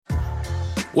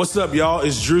What's up, y'all?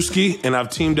 It's Drewski, and I've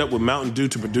teamed up with Mountain Dew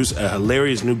to produce a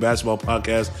hilarious new basketball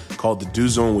podcast called The Dew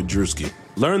Zone with Drewski.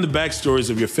 Learn the backstories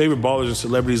of your favorite ballers and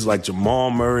celebrities like Jamal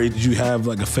Murray. Did you have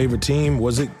like a favorite team?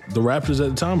 Was it the Raptors at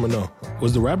the time or no?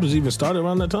 Was the Raptors even started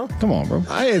around that time? Come on, bro.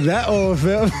 I ain't that old,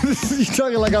 fam. You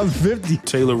talking like I'm 50.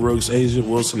 Taylor Rooks, Asia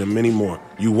Wilson, and many more.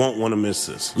 You won't want to miss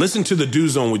this. Listen to The Dew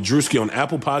Zone with Drewski on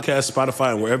Apple Podcasts,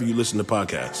 Spotify, and wherever you listen to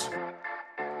podcasts.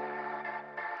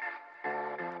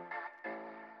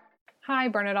 Hi,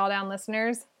 Burn It All Down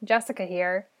listeners. Jessica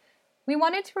here. We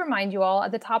wanted to remind you all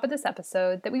at the top of this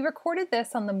episode that we recorded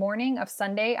this on the morning of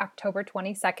Sunday, October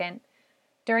 22nd.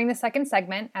 During the second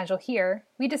segment, as you'll hear,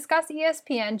 we discuss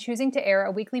ESPN choosing to air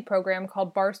a weekly program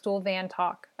called Barstool Van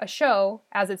Talk, a show,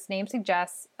 as its name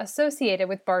suggests, associated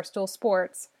with Barstool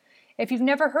Sports. If you've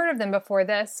never heard of them before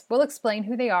this, we'll explain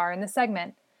who they are in the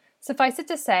segment. Suffice it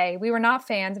to say, we were not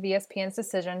fans of ESPN's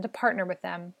decision to partner with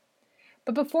them.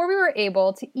 But before we were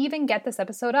able to even get this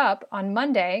episode up, on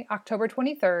Monday, October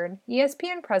 23rd,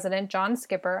 ESPN President John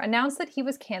Skipper announced that he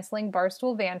was canceling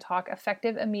Barstool Van Talk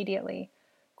effective immediately.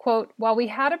 Quote, "While we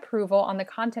had approval on the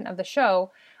content of the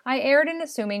show, I erred in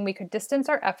assuming we could distance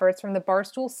our efforts from the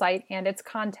Barstool site and its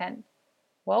content."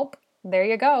 Welp, there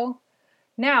you go.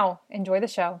 Now, enjoy the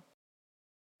show.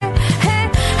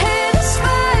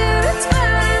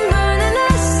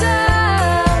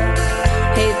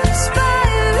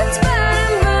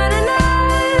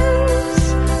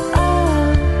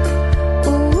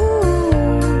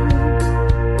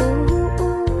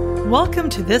 Welcome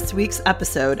to this week's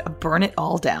episode of Burn It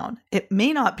All Down. It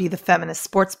may not be the feminist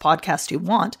sports podcast you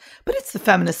want, but it's the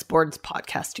feminist sports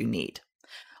podcast you need.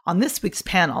 On this week's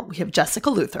panel, we have Jessica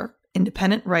Luther,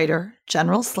 independent writer,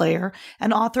 general slayer,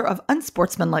 and author of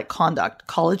Unsportsmanlike Conduct,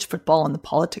 College Football and the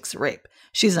Politics of Rape.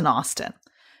 She's in Austin.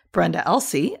 Brenda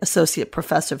Elsey, associate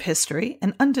professor of history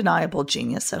and undeniable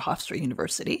genius at Hofstra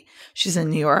University. She's in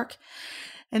New York.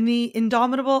 And the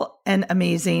indomitable and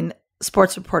amazing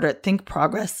sports reporter at Think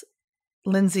Progress,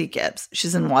 Lindsay Gibbs.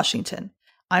 She's in Washington.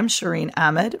 I'm Shireen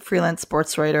Ahmed, freelance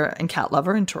sports writer and cat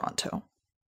lover in Toronto.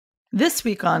 This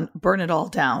week on Burn It All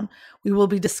Down, we will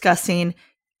be discussing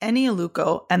Eni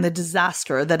Aluko and the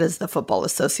disaster that is the Football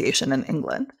Association in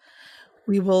England.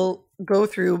 We will go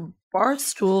through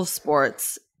Barstool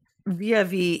Sports,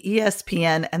 VIV,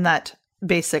 ESPN, and that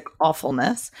basic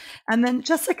awfulness. And then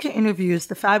Jessica interviews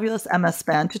the fabulous MS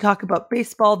Band to talk about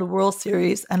baseball, the World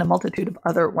Series, and a multitude of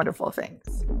other wonderful things.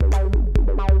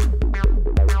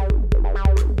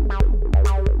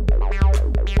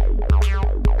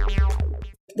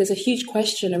 There's a huge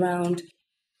question around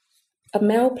a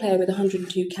male player with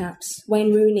 102 caps,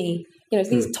 Wayne Rooney,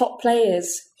 these top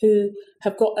players who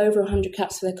have got over 100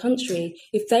 caps for their country,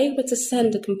 if they were to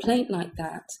send a complaint like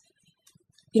that,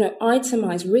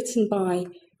 itemized, written by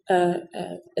a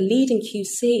leading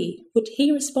QC, would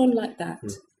he respond like that?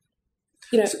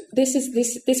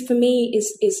 This for me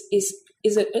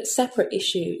is a separate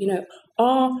issue.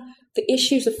 Are the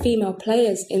issues of female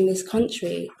players in this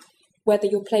country, whether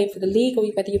you're playing for the league or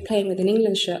whether you're playing with an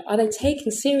England shirt, are they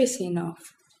taken seriously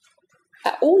enough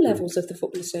at all levels of the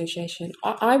Football Association?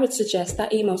 I would suggest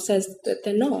that email says that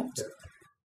they're not.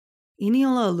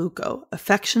 Eniola Aluko,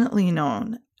 affectionately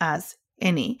known as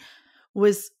Eni,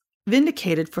 was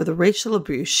vindicated for the racial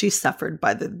abuse she suffered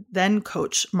by the then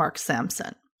coach Mark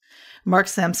Sampson. Mark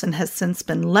Sampson has since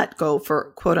been let go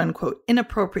for quote-unquote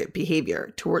inappropriate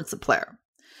behavior towards the player.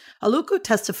 Aluko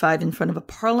testified in front of a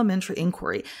parliamentary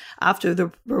inquiry after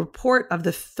the report of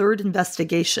the third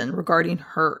investigation regarding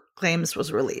her claims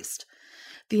was released.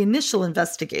 The initial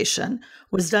investigation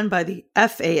was done by the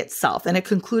FA itself, and it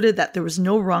concluded that there was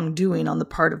no wrongdoing on the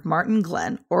part of Martin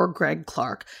Glenn or Greg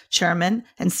Clark, chairman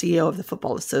and CEO of the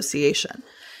Football Association.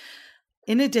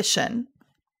 In addition,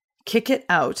 Kick It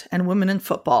Out and Women in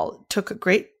Football took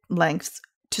great lengths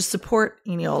to support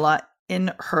Eniola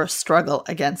in her struggle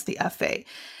against the FA.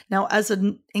 Now, as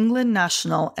an England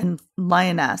national and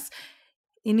Lioness,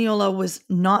 Eniola was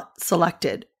not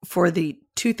selected for the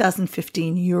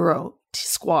 2015 Euro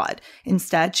squad.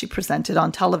 Instead, she presented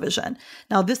on television.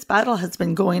 Now, this battle has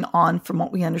been going on, from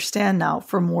what we understand now,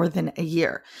 for more than a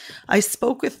year. I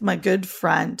spoke with my good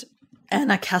friend,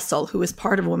 Anna Kessel, who is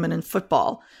part of Women in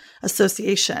Football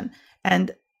Association,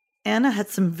 and Anna had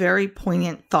some very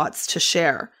poignant thoughts to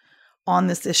share on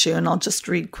this issue, and I'll just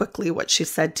read quickly what she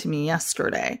said to me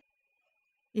yesterday.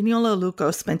 Eniola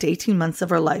Aluko spent 18 months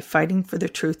of her life fighting for the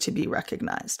truth to be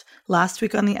recognized. Last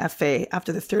week on the FA,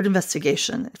 after the third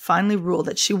investigation, it finally ruled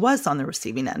that she was on the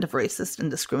receiving end of racist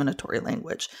and discriminatory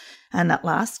language, and at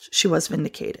last, she was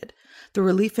vindicated. The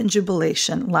relief and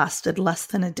jubilation lasted less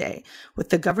than a day, with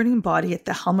the governing body at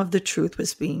the helm of the truth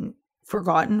was being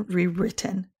forgotten,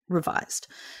 rewritten, revised.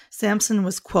 Sampson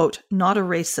was, quote, not a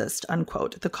racist,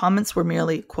 unquote. The comments were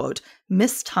merely, quote,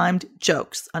 mistimed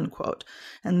jokes, unquote.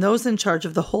 And those in charge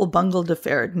of the whole bungled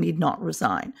affair need not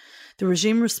resign. The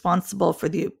regime responsible for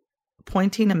the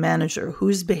appointing a manager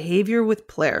whose behavior with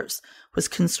players was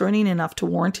concerning enough to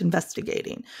warrant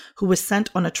investigating, who was sent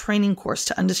on a training course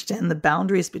to understand the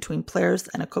boundaries between players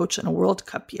and a coach in a World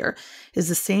Cup year, is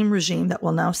the same regime that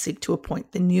will now seek to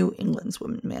appoint the new England's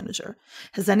women manager.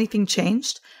 Has anything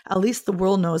changed? At least the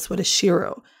world knows what a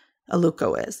Shiro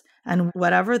Aluko is. And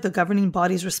whatever the governing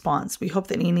body's response, we hope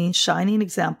that Nini's shining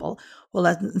example will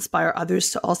inspire others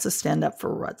to also stand up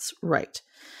for what's right.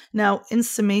 Now, in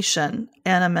summation,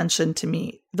 Anna mentioned to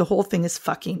me, the whole thing is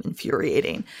fucking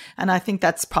infuriating. And I think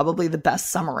that's probably the best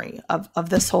summary of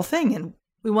this whole thing. And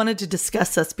we wanted to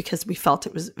discuss this because we felt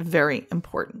it was very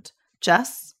important.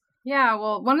 Jess? Yeah,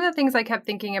 well, one of the things I kept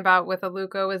thinking about with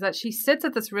Aluko is that she sits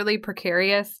at this really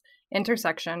precarious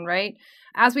intersection, right?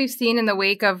 As we've seen in the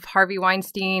wake of Harvey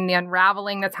Weinstein, the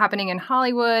unraveling that's happening in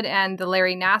Hollywood, and the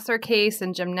Larry Nassar case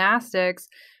in gymnastics,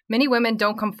 many women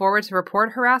don't come forward to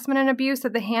report harassment and abuse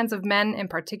at the hands of men in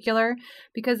particular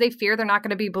because they fear they're not going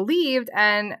to be believed.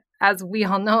 And as we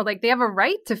all know, like, they have a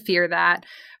right to fear that.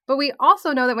 But we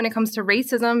also know that when it comes to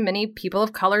racism, many people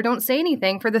of color don't say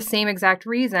anything for the same exact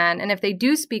reason. And if they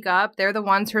do speak up, they're the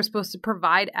ones who are supposed to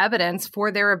provide evidence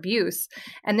for their abuse.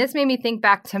 And this made me think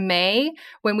back to May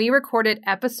when we recorded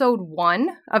episode 1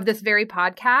 of this very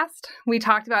podcast. We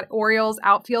talked about Orioles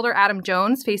outfielder Adam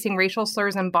Jones facing racial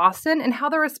slurs in Boston and how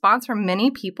the response from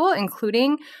many people,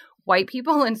 including white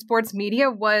people in sports media,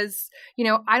 was,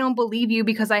 I don't believe you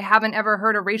because I haven't ever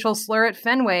heard a racial slur at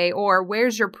Fenway, or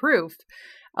where's your proof?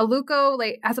 Aluko,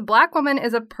 as a Black woman,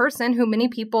 is a person who many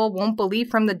people won't believe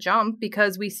from the jump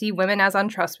because we see women as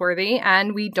untrustworthy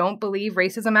and we don't believe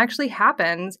racism actually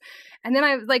happens. And then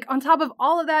on top of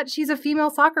all of that, she's a female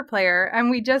soccer player.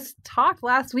 And we just talked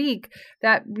last week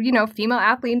that, female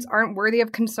athletes aren't worthy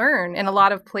of concern in a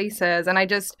lot of places. And I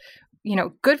just,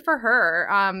 good for her.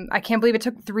 I can't believe it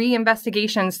took 3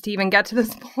 investigations to even get to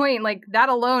this point. That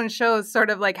alone shows sort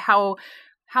of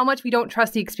how much we don't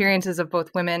trust the experiences of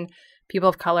both women, people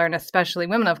of color, and especially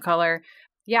women of color.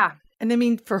 Yeah. And I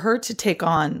mean, for her to take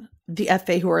on the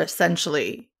FA, who are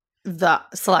essentially the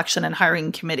selection and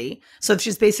hiring committee. So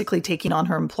she's basically taking on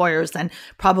her employers and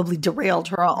probably derailed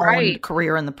her own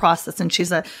career in the process. And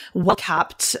she's a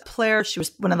well-capped player. She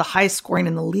was one of the highest scoring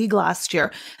in the league last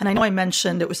year. And I know I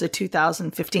mentioned it was a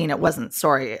 2015. It wasn't,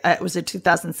 sorry. It was a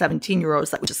 2017 Euros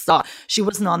that we just saw. She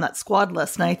wasn't on that squad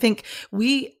list. And I think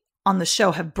we on the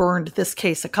show have burned this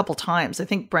case a couple times. I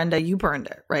think, Brenda, you burned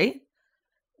it, right?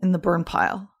 In the burn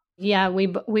pile. Yeah, we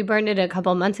burned it a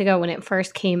couple months ago when it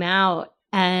first came out.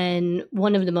 And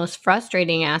one of the most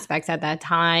frustrating aspects at that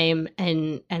time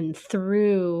and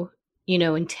through,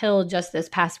 until just this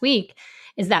past week,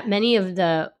 is that many of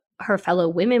her fellow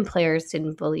women players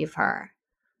didn't believe her.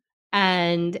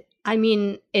 And I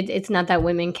mean, it's not that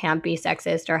women can't be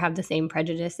sexist or have the same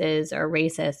prejudices or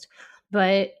racist,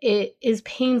 but it is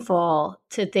painful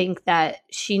to think that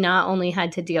she not only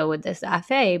had to deal with this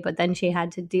FA, but then she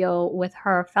had to deal with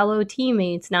her fellow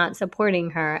teammates not supporting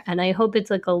her. And I hope it's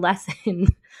a lesson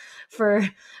for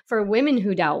women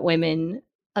who doubt women,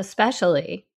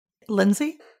 especially.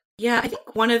 Lindsay? Yeah, I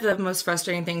think one of the most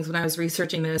frustrating things when I was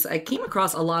researching this, I came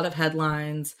across a lot of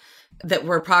headlines that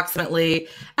were approximately,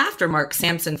 after Mark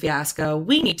Sampson fiasco,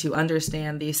 we need to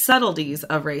understand the subtleties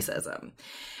of racism.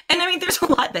 And I mean, there's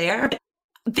a lot there.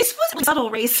 This wasn't subtle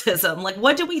racism.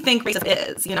 What do we think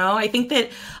racism is? I think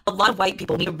that a lot of white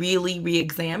people need to really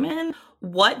re-examine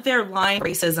what their line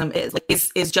racism is.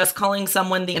 Is just calling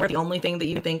someone the only thing that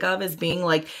you think of as being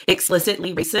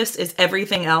explicitly racist? Is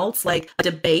everything else a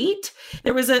debate?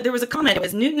 There was a comment. It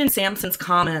was Newton and Sampson's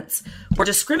comments were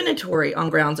discriminatory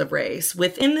on grounds of race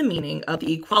within the meaning of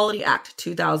the Equality Act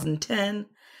 2010.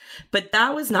 But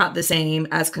that was not the same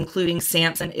as concluding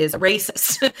Sampson is a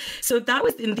racist. So that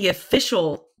was in the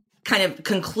official kind of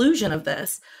conclusion of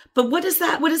this. But what does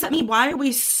that mean? Why are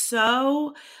we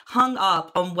so hung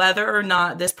up on whether or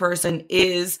not this person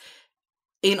is,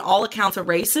 in all accounts, a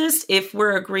racist if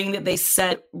we're agreeing that they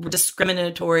said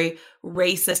discriminatory,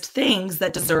 racist things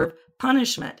that deserve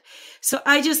punishment? So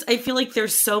I feel like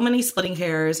there's so many splitting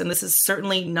hairs, and this is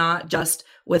certainly not just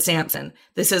with Sampson.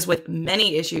 This is with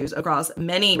many issues across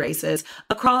many races,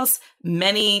 across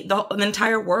the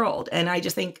entire world. And I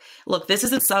just think, look, this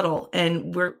isn't subtle,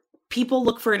 and people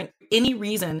look for any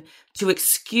reason to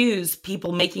excuse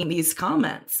people making these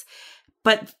comments.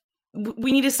 But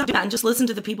we need to stop that and just listen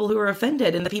to the people who are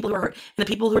offended and the people who are hurt and the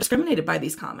people who are discriminated by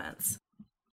these comments.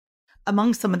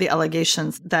 among some of the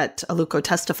allegations that Aluko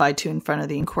testified to in front of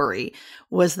the inquiry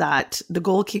was that the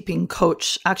goalkeeping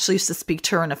coach actually used to speak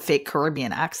to her in a fake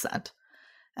Caribbean accent.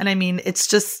 And I mean, it's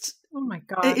just... Oh my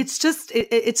God. It's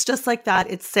just like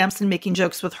that. It's Sampson making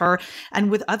jokes with her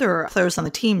and with other players on the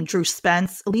team. Drew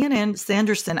Spence, Leanne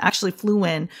Sanderson actually flew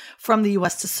in from the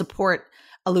U.S. to support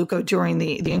Aluko during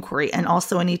the inquiry, and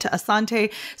also Anita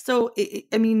Asante. So,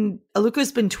 I mean,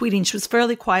 Aluko's been tweeting. She was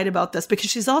fairly quiet about this because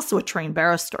she's also a trained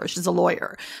barrister. She's a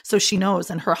lawyer. So she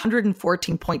knows. And her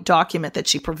 114-point document that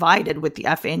she provided with the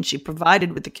FA and she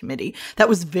provided with the committee, that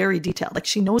was very detailed. Like,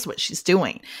 she knows what she's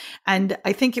doing. And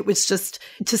I think it was just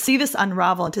to see this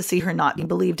unravel and to see her not being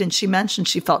believed. And she mentioned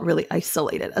she felt really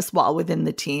isolated as well within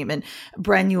the team. And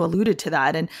Bren, you alluded to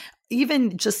that. And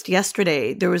even just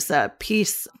yesterday, there was a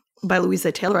piece by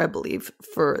Louisa Taylor, I believe,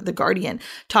 for The Guardian,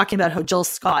 talking about how Jill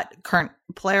Scott, current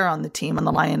player on the team, on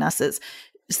the Lionesses,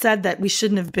 said that we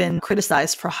shouldn't have been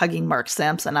criticized for hugging Mark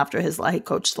Sampson after his he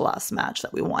coached the last match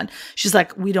that we won. She's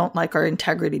like, we don't like our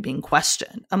integrity being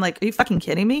questioned. I'm like, are you fucking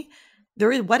kidding me?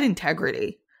 There is what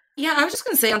integrity? Yeah, I was just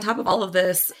going to say, on top of all of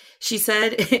this, she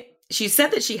said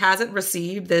that she hasn't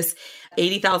received this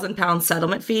 £80,000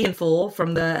 settlement fee in full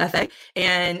from the FA.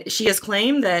 And she has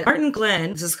claimed that Martin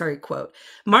Glenn, this is her quote,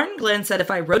 Martin Glenn said,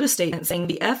 if I wrote a statement saying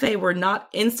the FA were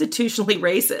not institutionally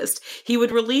racist, he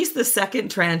would release the second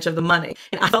tranche of the money.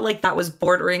 And I felt like that was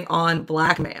bordering on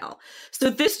blackmail. So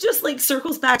this just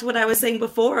circles back to what I was saying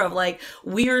before of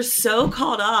we are so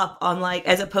caught up on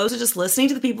as opposed to just listening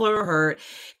to the people who are hurt,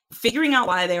 figuring out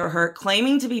why they were hurt,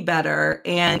 claiming to be better,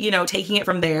 and, taking it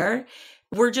from there.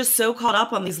 We're just so caught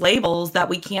up on these labels that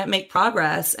we can't make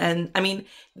progress. And I mean,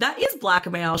 that is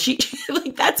blackmail.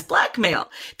 That's blackmail.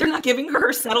 They're not giving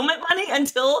her settlement money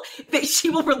until she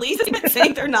will release it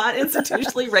saying they're not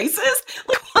institutionally racist.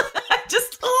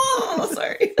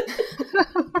 Sorry.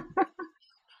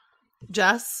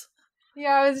 Jess?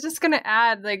 Yeah, I was just going to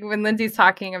add, when Lindsay's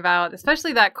talking about,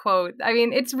 especially that quote, I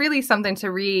mean, it's really something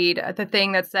to read. The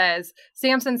thing that says,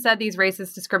 Sampson said these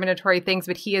racist, discriminatory things,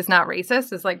 but he is not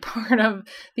racist, is part of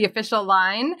the official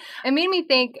line. It made me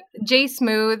think, Jay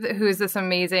Smooth, who's this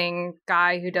amazing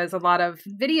guy who does a lot of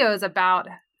videos about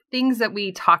things that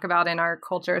we talk about in our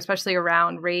culture, especially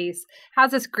around race,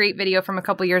 has this great video from a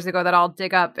couple years ago that I'll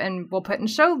dig up and we'll put in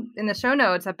the show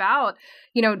notes about,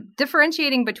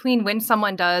 differentiating between when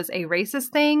someone does a racist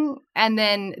thing and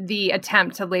then the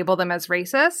attempt to label them as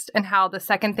racist, and how the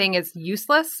second thing is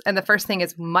useless and the first thing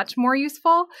is much more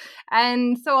useful.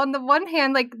 And so on the one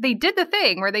hand, they did the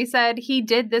thing where they said he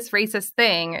did this racist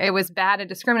thing, it was bad and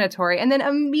discriminatory, and then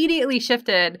immediately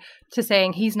shifted to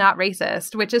saying he's not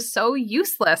racist, which is so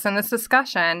useless in this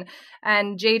discussion.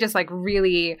 And Jay just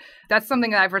really, that's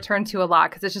something that I've returned to a lot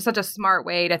because it's just such a smart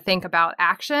way to think about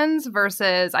actions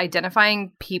versus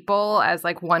identifying people as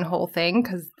one whole thing,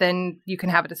 because then you can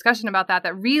have a discussion about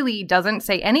that really doesn't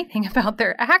say anything about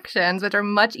their actions, which are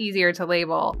much easier to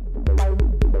label.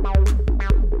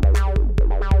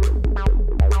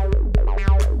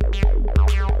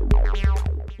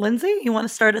 Lindsay, you want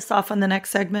to start us off on the next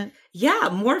segment? Yeah,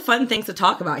 more fun things to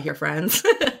talk about here, friends.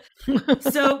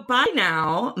 So by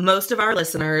now, most of our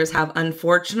listeners have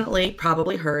unfortunately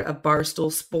probably heard of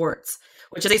Barstool Sports,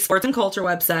 which is a sports and culture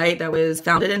website that was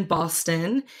founded in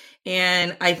Boston.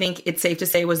 And I think it's safe to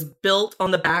say was built on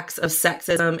the backs of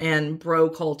sexism and bro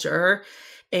culture,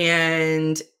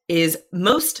 and is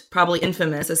most probably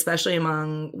infamous, especially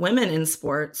among women in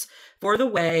sports, for the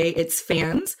way its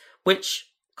fans, which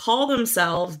call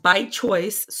themselves by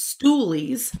choice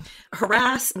stoolies,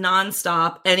 harass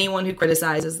nonstop anyone who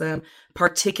criticizes them,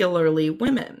 particularly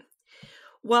women.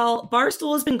 Well,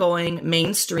 Barstool has been going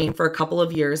mainstream for a couple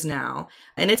of years now,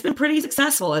 and it's been pretty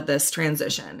successful at this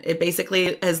transition. It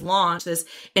basically has launched this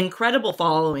incredible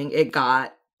following it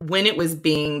got when it was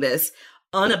being this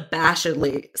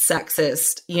unabashedly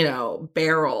sexist,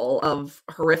 barrel of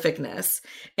horrificness.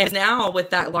 And now with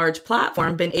that large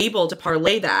platform, been able to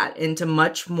parlay that into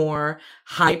much more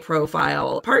high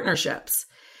profile partnerships.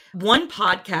 One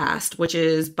podcast, which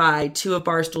is by two of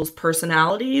Barstool's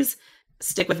personalities,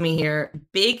 stick with me here,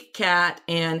 Big Cat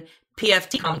and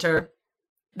PFT commenter.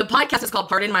 The podcast is called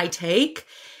Pardon My Take.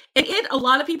 And a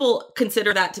lot of people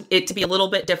consider it to be a little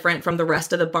bit different from the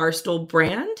rest of the Barstool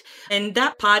brand. And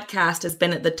that podcast has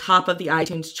been at the top of the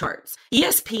iTunes charts.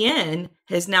 ESPN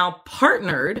has now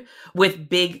partnered with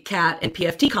Big Cat and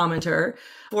PFT commenter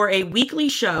for a weekly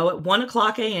show at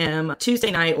 1:00 a.m.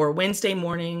 Tuesday night or Wednesday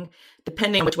morning,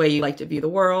 depending on which way you like to view the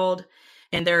world.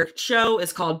 And their show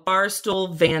is called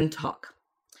Barstool Van Talk.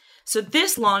 So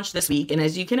this launched this week, and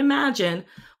as you can imagine,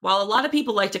 while a lot of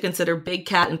people like to consider Big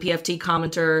Cat and PFT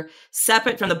Commenter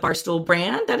separate from the Barstool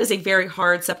brand, that is a very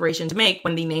hard separation to make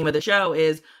when the name of the show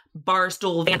is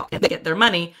Barstool Vandal, and they get their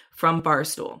money from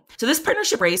Barstool. So this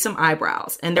partnership raised some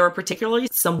eyebrows, and there were particularly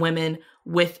some women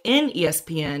within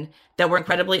ESPN that were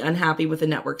incredibly unhappy with the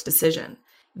network's decision.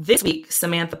 This week,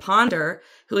 Samantha Ponder,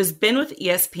 who has been with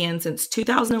ESPN since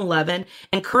 2011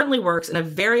 and currently works in a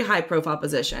very high-profile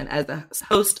position as the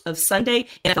host of Sunday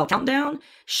NFL Countdown,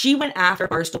 she went after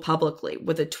Barstool publicly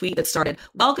with a tweet that started,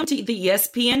 "Welcome to the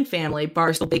ESPN family,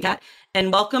 Barstool Big Cat,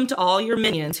 and welcome to all your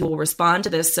minions who will respond to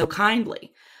this so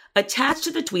kindly." Attached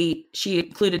to the tweet, she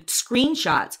included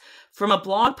screenshots from a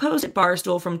blog post at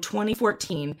Barstool from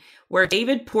 2014 where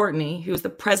David Portnoy, who is the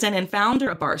president and founder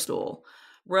of Barstool,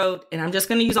 wrote, and I'm just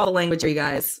going to use all the language here, you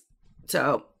guys,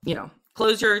 so,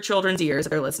 close your children's ears if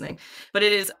they're listening. But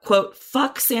it is, quote,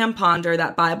 "Fuck Sam Ponder,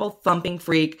 that Bible-thumping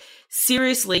freak.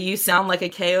 Seriously, you sound like a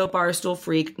KO Barstool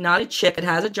freak, not a chick that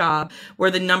has a job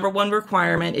where the number one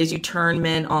requirement is you turn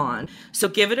men on. So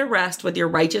give it a rest with your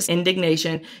righteous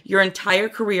indignation. Your entire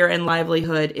career and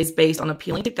livelihood is based on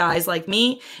appealing to guys like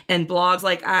me and blogs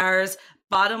like ours.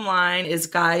 Bottom line is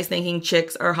guys thinking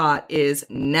chicks are hot is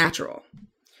natural."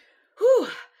 Whew.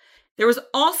 There was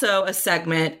also a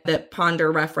segment that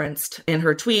Ponder referenced in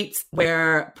her tweets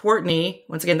where Portnoy,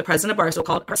 once again, the president of Barstool,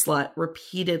 called her slut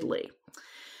repeatedly.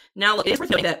 Now, look, it is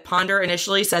worth noting that Ponder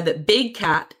initially said that Big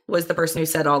Cat was the person who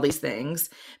said all these things,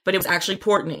 but it was actually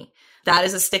Portnoy. That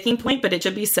is a sticking point, but it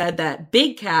should be said that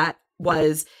Big Cat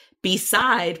was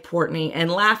beside Portnoy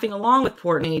and laughing along with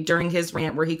Portnoy during his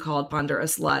rant where he called Ponder a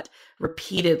slut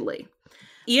repeatedly.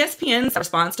 ESPN's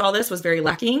response to all this was very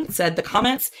lacking. It said the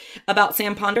comments about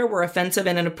Sam Ponder were offensive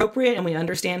and inappropriate, and we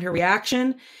understand her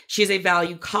reaction. She is a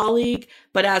valued colleague,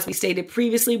 but as we stated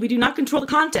previously, we do not control the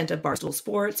content of Barstool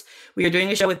Sports. We are doing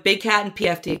a show with Big Cat and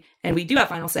PFT, and we do have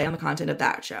final say on the content of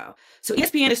that show. So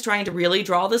ESPN is trying to really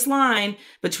draw this line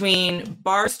between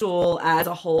Barstool as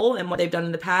a whole and what they've done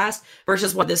in the past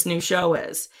versus what this new show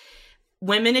is.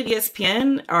 Women at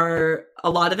ESPN a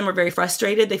lot of them are very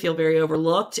frustrated. They feel very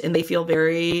overlooked and they feel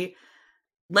very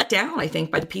let down, I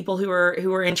think, by the people who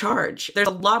are in charge. There's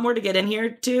a lot more to get in here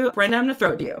too. Brenda, I'm going to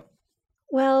throw it to you.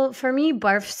 Well, for me,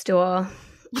 Barstool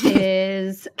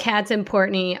is Cats and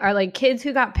Portnoy are like kids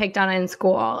who got picked on in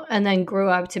school and then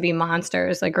grew up to be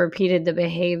monsters, like repeated the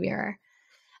behavior.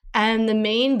 And the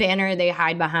main banner they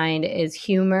hide behind is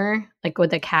humor, like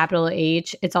with a capital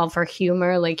H. It's all for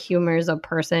humor. Like humor is a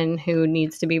person who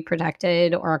needs to be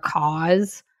protected or a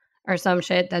cause or some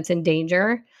shit that's in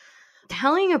danger.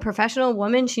 Telling a professional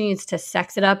woman she needs to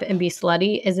sex it up and be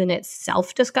slutty is in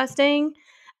itself disgusting.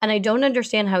 And I don't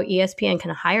understand how ESPN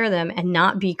can hire them and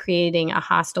not be creating a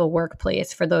hostile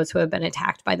workplace for those who have been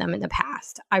attacked by them in the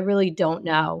past. I really don't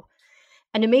know.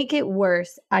 And to make it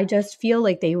worse, I just feel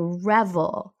like they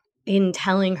revel in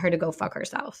telling her to go fuck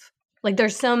herself. Like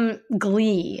there's some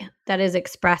glee that is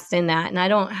expressed in that. And I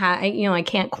don't have, I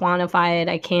can't quantify it.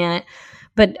 I can't,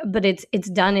 but it's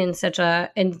done in such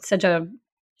a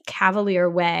cavalier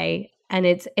way. And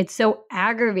it's so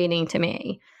aggravating to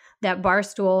me that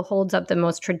Barstool holds up the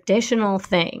most traditional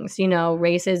things,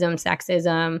 racism,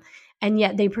 sexism, and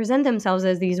yet they present themselves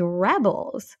as these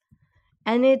rebels.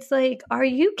 And it's like, are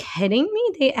you kidding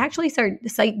me? They actually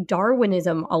cite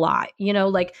Darwinism a lot,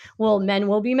 well, men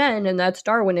will be men and that's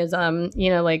Darwinism,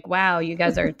 wow, you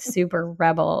guys are super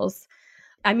rebels.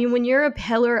 I mean, when you're a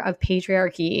pillar of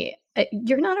patriarchy,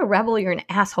 you're not a rebel, you're an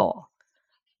asshole.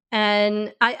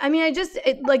 And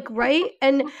right?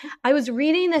 And I was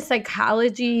reading the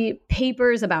psychology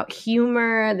papers about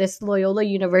humor. This Loyola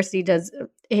University does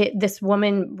it. This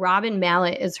woman, Robin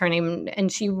Mallett is her name,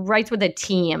 and she writes with a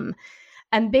team.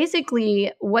 And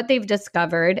basically what they've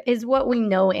discovered is what we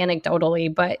know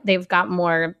anecdotally, but they've got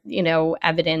more,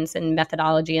 evidence and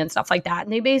methodology and stuff like that.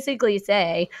 And they basically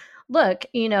say, look,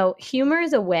 humor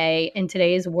is a way in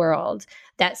today's world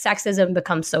that sexism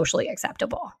becomes socially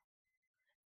acceptable.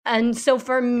 And so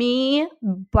for me,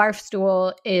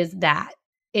 Barstool is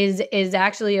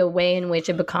actually a way in which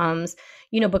it becomes,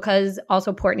 because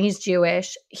also Portnoy's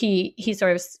Jewish, he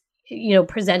sort of,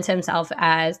 presents himself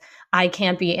as, I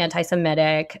can't be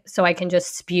anti-Semitic, so I can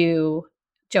just spew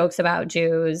jokes about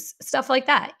Jews, stuff like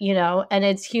that, and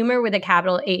it's humor with a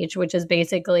capital H, which is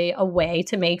basically a way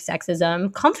to make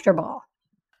sexism comfortable.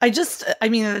 I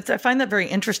find that very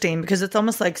interesting because it's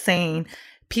almost like saying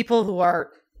people who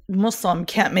are Muslim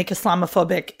can't make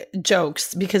Islamophobic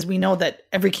jokes because we know that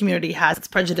every community has its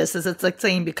prejudices. It's like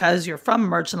saying because you're from a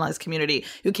marginalized community,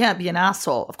 you can't be an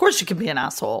asshole. Of course you can be an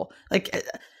asshole.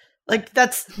 Like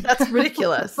that's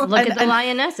ridiculous. Look at the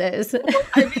lionesses.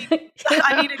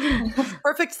 I mean,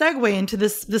 perfect segue into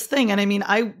this thing. And I mean,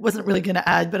 I wasn't really going to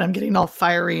add, but I'm getting all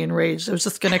fiery and raged. I was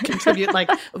just going to contribute like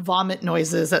vomit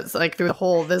noises that's like through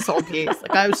this whole piece.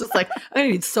 Like I was just like, I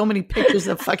need so many pictures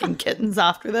of fucking kittens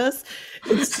after this.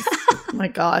 It's just, oh my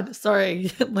God.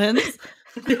 Sorry, Linz.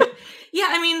 Yeah,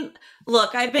 I mean,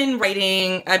 look, I've been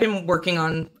working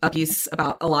on a piece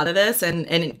about a lot of this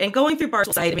and going through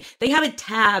Barstool's site. I mean, they have a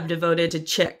tab devoted to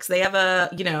chicks. They have I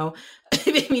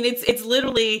mean, it's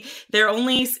literally their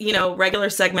only, regular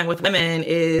segment with women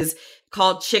is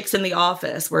called Chicks in the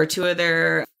Office, where two of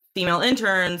their female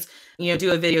interns,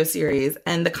 do a video series.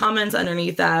 And the comments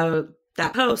underneath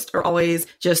that post are always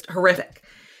just horrific.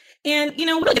 And,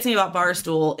 what gets me about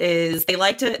Barstool is they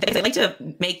like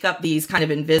to make up these kind of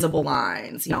invisible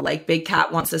lines, like Big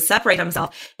Cat wants to separate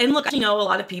himself. And look, a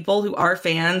lot of people who are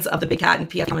fans of the Big Cat and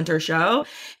PF Commenter show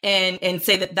and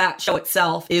say that show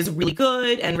itself is really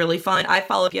good and really fun. I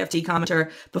followed PFT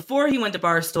Commenter before he went to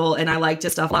Barstool, and I liked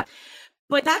his stuff a lot.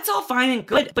 But that's all fine and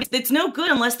good. But it's no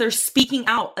good unless they're speaking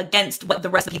out against what the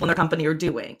rest of the people in their company are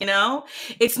doing,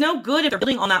 It's no good if they're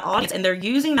building on that audience and they're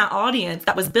using that audience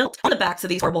that was built on the backs of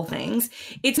these horrible things.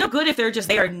 It's no good if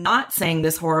they are not saying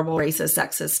this horrible racist,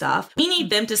 sexist stuff. We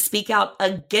need them to speak out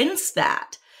against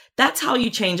that. That's how you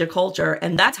change a culture,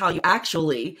 and that's how you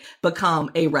actually become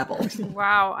a rebel.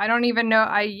 Wow, I don't even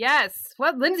know. Yes,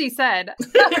 what Lindsay said.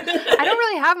 I don't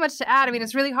really have much to add. I mean,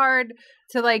 it's really hard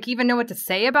to even know what to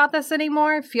say about this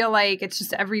anymore. I feel like it's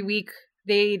just every week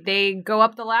they go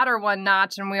up the ladder one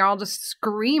notch, and we're all just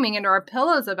screaming into our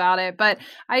pillows about it. But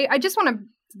I just want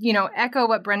to echo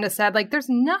what Brenda said. There's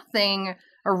nothing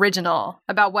original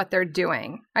about what they're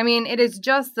doing. I mean, it is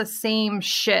just the same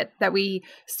shit that we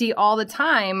see all the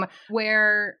time,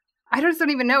 where I just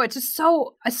don't even know. It's just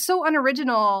so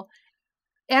unoriginal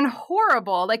and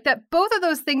horrible. That both of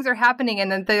those things are happening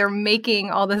and that they're making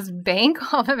all this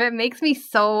bank off of it makes me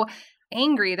so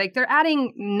angry. They're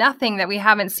adding nothing that we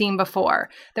haven't seen before,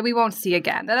 that we won't see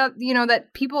again. That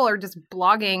that people are just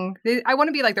blogging. I want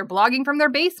to be they're blogging from their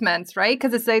basements, right?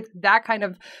 Because it's that kind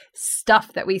of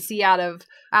stuff that we see out of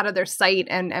their site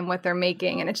and what they're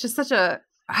making, and it's just such a,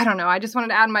 I don't know. I just wanted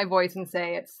to add my voice and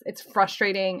say it's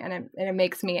frustrating and it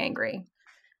makes me angry.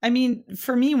 I mean,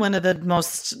 for me, one of the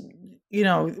most,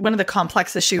 one of the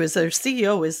complex issues is their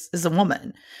CEO is a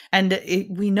woman, and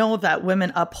we know that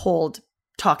women uphold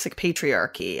toxic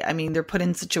patriarchy. I mean, they're put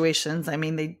in situations. I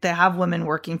mean, they have women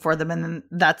working for them, and then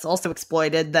that's also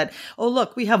exploited. That, oh,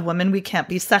 look, we have women, we can't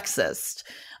be sexist.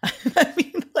 I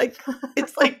mean,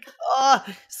 it's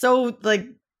so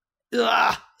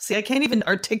see, I can't even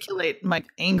articulate my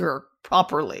anger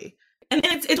properly. And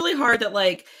it's really hard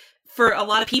that for a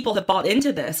lot of people have bought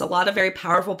into this. A lot of very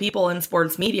powerful people in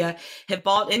sports media have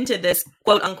bought into this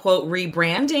quote unquote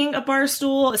rebranding of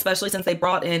Barstool, especially since they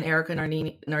brought in Erica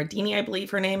Nardini, I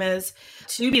believe her name is,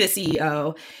 to be the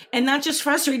CEO. And that's just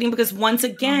frustrating because once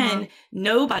again,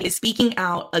 nobody is speaking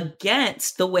out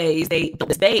against the ways they built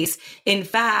this base. In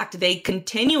fact, they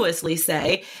continuously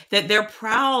say that they're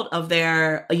proud of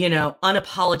their,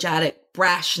 unapologetic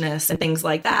brashness and things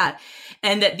like that.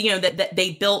 And that, that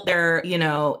they built their,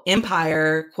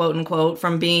 empire, quote unquote,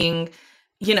 from being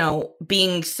so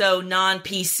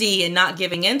non-PC and not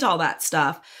giving into all that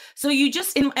stuff. So I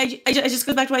just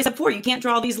go back to what I said before. You can't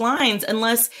draw these lines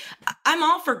unless I'm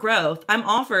all for growth. I'm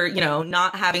all for,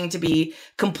 not having to be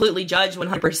completely judged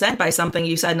 100% by something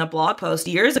you said in a blog post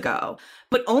years ago,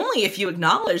 but only if you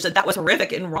acknowledge that was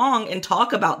horrific and wrong and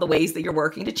talk about the ways that you're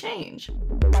working to change.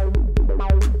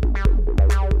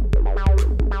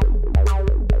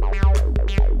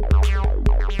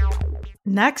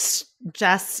 Next,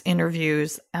 Jess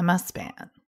interviews Emma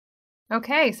Spann.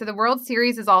 Okay, so the World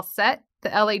Series is all set. The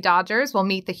LA Dodgers will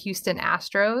meet the Houston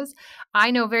Astros.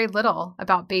 I know very little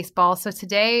about baseball, so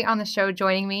today on the show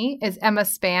joining me is Emma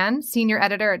Spann, senior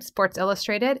editor at Sports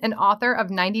Illustrated and author of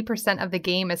 90% of the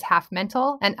Game is Half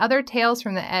Mental and Other Tales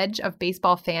from the Edge of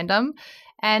Baseball Fandom.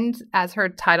 And as her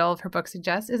title of her book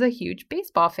suggests, is a huge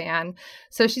baseball fan.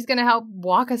 So she's going to help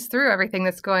walk us through everything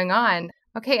that's going on.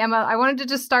 Okay, Emma, I wanted to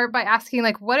just start by asking,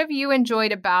 what have you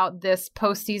enjoyed about this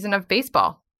postseason of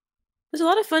baseball? There's a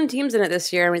lot of fun teams in it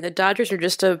this year. I mean, the Dodgers are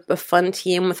just a fun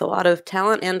team with a lot of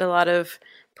talent and a lot of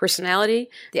personality.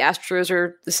 The Astros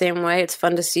are the same way. It's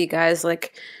fun to see guys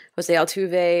like Jose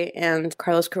Altuve and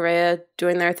Carlos Correa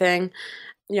doing their thing.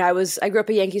 I grew up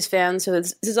a Yankees fan, so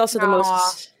this is also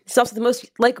the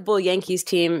most likable Yankees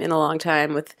team in a long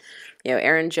time with,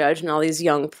 Aaron Judge and all these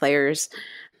young players.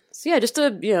 So yeah, just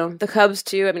the Cubs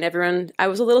too. I mean, I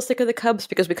was a little sick of the Cubs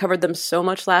because we covered them so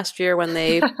much last year when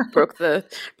they broke the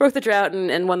drought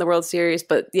and won the World Series.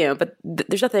 But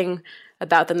there's nothing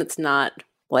about them that's not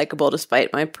likable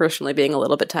despite my personally being a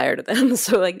little bit tired of them.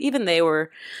 So like even they were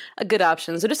a good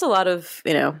option. So just a lot of,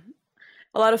 a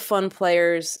lot of fun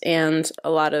players and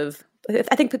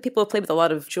I think people have played with a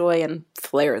lot of joy and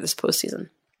flair this postseason.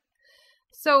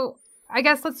 So I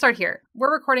guess let's start here.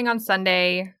 We're recording on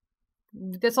Sunday.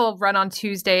 This will run on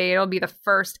Tuesday. It'll be the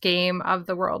first game of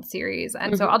the World Series.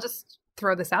 And so I'll just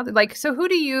throw this out there. Like, so who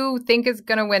do you think is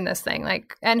going to win this thing?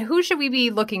 Like, and who should we be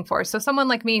looking for? So someone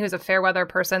like me who's a fair weather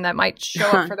person that might show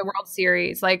up for the World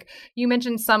Series. Like you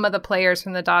mentioned some of the players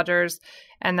from the Dodgers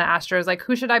and the Astros. Like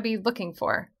who should I be looking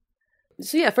for?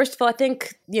 So yeah, first of all, I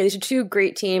think these are two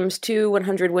great teams, two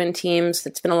 100-win teams.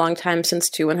 It's been a long time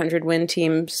since two 100-win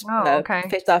teams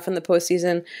faced off in the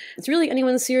postseason. It's really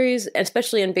anyone's series,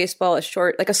 especially in baseball.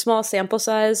 A small sample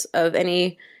size of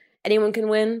anyone can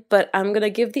win. But I'm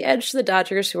gonna give the edge to the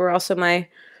Dodgers, who are also my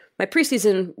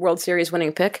preseason World Series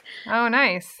winning pick. Oh,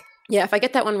 nice. Yeah, if I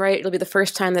get that one right, it'll be the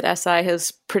first time that SI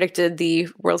has predicted the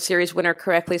World Series winner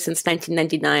correctly since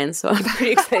 1999. So I'm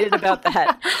pretty excited about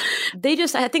that.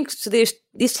 I think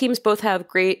these teams both have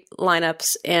great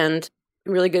lineups and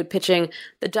really good pitching.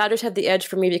 The Dodgers have the edge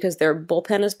for me because their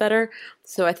bullpen is better.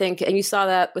 So I think, and you saw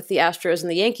that with the Astros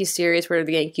and the Yankees series, where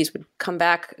the Yankees would come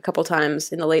back a couple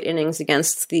times in the late innings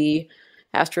against the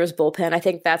Astros bullpen. I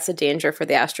think that's a danger for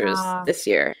the Astros this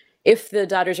year. If the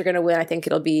Dodgers are going to win, I think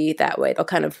it'll be that way. They'll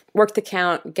kind of work the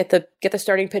count, get the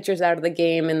starting pitchers out of the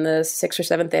game in the 6th or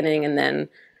 7th inning, and then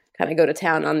kind of go to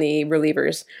town on the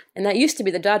relievers. And that used to be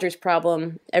the Dodgers'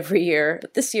 problem every year.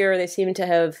 But this year, they seem to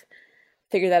have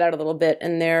figured that out a little bit,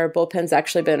 and their bullpen's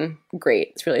actually been great.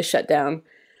 It's really shut down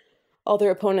all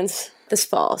their opponents this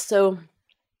fall. So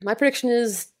my prediction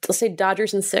is, let's say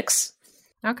Dodgers in 6.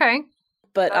 Okay.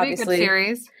 But that'd obviously, be a good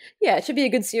series. Yeah, it should be a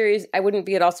good series. I wouldn't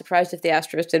be at all surprised if the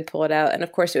Astros did pull it out. And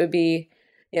of course, it would be,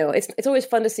 it's always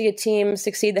fun to see a team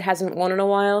succeed that hasn't won in a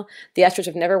while. The Astros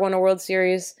have never won a World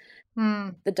Series.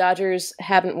 The Dodgers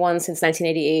haven't won since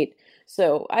 1988.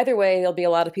 So either way, there'll be a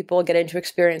lot of people getting to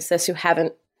experience this who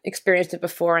haven't experienced it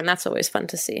before, and that's always fun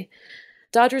to see.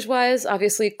 Dodgers-wise,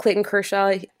 obviously, Clayton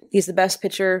Kershaw, he's the best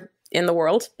pitcher in the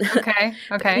world. Okay.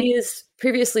 He has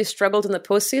previously struggled in the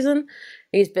postseason.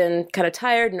 He's been kind of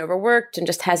tired and overworked and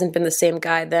just hasn't been the same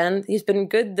guy then. He's been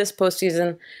good this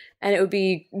postseason, and it would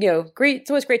be, great. It's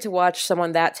always great to watch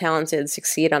someone that talented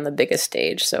succeed on the biggest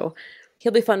stage. So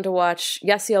he'll be fun to watch.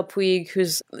 Yasiel Puig,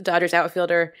 who's the Dodgers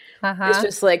outfielder, is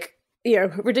just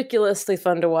ridiculously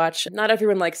fun to watch. Not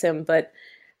everyone likes him, but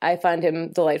I find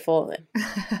him delightful.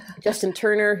 Justin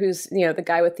Turner, who's, the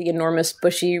guy with the enormous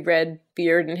bushy red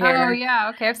beard and hair. Oh,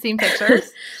 yeah. Okay. I've seen pictures.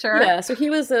 Sure. Yeah. So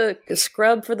he was a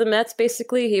scrub for the Mets,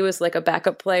 basically. He was like a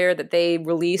backup player that they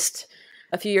released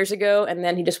a few years ago. And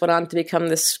then he just went on to become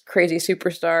this crazy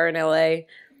superstar in LA.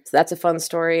 So that's a fun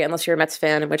story, unless you're a Mets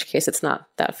fan, in which case it's not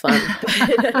that fun.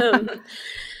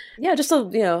 Yeah, just,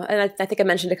 and I think I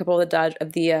mentioned a couple of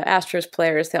the Astros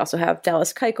players. They also have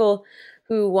Dallas Keuchel,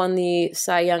 who won the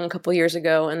Cy Young a couple years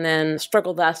ago and then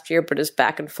struggled last year, but is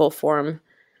back in full form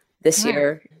this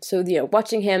year. So,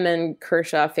 watching him and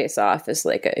Kershaw face off is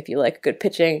if you like good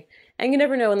pitching, and you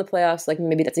never know in the playoffs,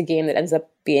 maybe that's a game that ends up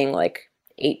being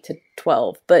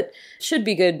 8-12, but should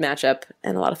be good matchup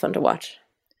and a lot of fun to watch.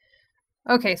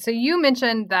 Okay, so you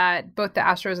mentioned that both the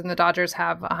Astros and the Dodgers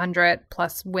have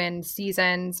 100-plus win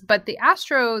seasons, but the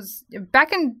Astros,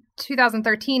 back in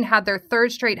 2013, had their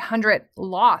third straight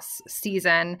 100-loss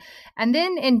season. And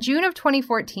then in June of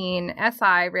 2014,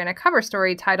 SI ran a cover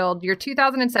story titled Your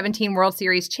 2017 World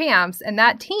Series Champs, and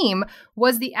that team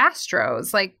was the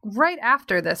Astros, right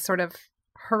after this sort of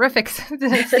horrific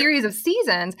series of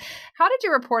seasons. How did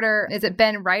your reporter, is it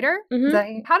Ben Reiter?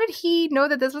 How did he know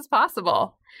that this was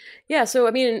possible? Yeah,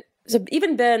 so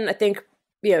even Ben, I think,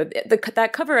 that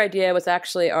cover idea was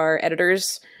actually our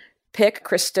editor's pick,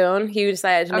 Chris Stone. He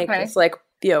decided to make this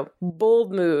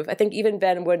bold move. I think even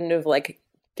Ben wouldn't have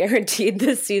guaranteed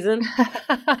this season.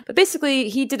 But basically,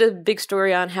 he did a big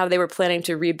story on how they were planning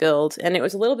to rebuild, and it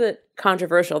was a little bit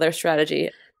controversial, their strategy,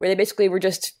 where they basically were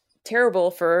just terrible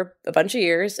for a bunch of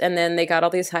years, and then they got all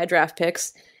these high draft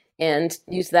picks and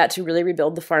used that to really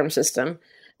rebuild the farm system.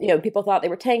 People thought they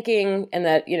were tanking and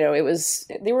that,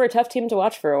 they were a tough team to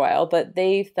watch for a while, but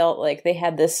they felt like they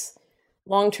had this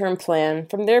long-term plan.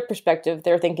 From their perspective,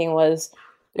 their thinking was,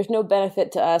 there's no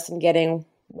benefit to us in getting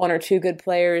one or two good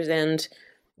players and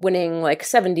winning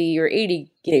 70 or 80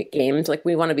 games.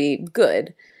 We want to be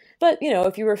good. But,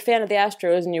 if you were a fan of the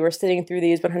Astros and you were sitting through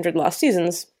these 100-loss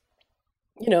seasons,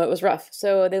 it was rough.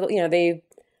 So they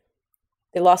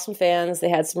lost some fans. They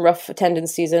had some rough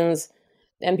attendance seasons.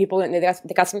 And people, they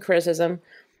got some criticism.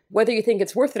 Whether you think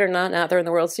it's worth it or not, now they're in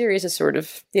the World Series is sort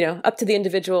of, up to the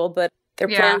individual. But their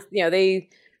plans, they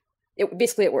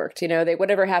it worked.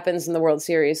 Whatever happens in the World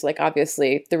Series, like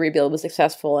obviously the rebuild was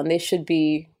successful and they should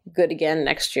be good again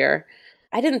next year.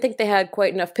 I didn't think they had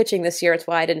quite enough pitching this year. It's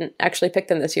why I didn't actually pick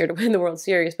them this year to win the World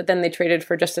Series. But then they traded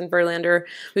for Justin Verlander,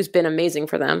 who's been amazing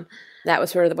for them. That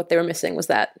was sort of what they were missing, was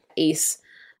that ace.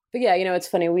 But yeah, it's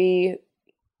funny. We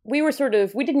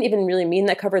didn't even really mean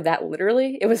that cover that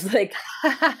literally. It was like,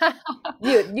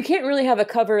 you can't really have a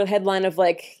cover headline of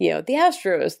like, the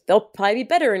Astros, they'll probably be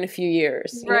better in a few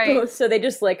years. Right. So they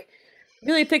just like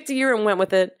really picked a year and went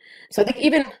with it. So I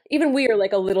think even we are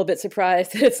like a little bit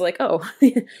surprised that it's like, sure,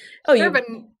 but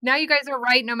now you guys are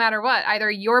right no matter what.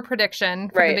 Either your prediction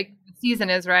for the big season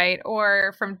is right,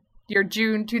 or from your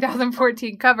June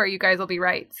 2014 cover, you guys will be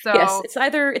right. So yes,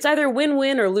 it's either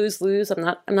win-win or lose-lose. I'm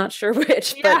not sure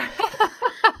which, but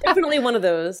definitely one of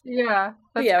those. Yeah,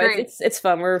 that's great. It's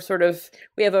fun.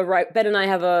 We have Ben and I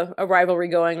have a rivalry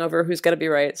going over who's going to be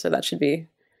right. So that should be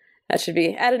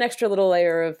add an extra little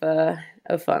layer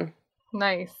of fun.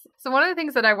 Nice. So one of the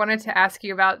things that I wanted to ask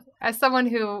you about, as someone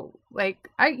who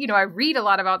I read a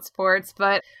lot about sports,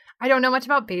 but I don't know much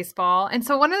about baseball. And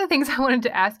so one of the things I wanted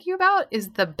to ask you about is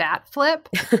the bat flip.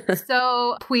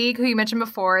 So Puig, who you mentioned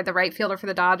before, the right fielder for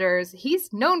the Dodgers,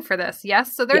 he's known for this.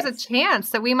 Yes. So there's a chance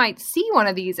that we might see one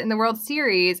of these in the World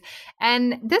Series.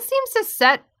 And this seems to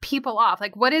set people off.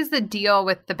 Like, what is the deal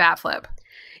with the bat flip?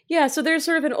 Yeah, so there's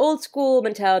sort of an old school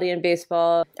mentality in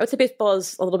baseball. I would say baseball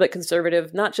is a little bit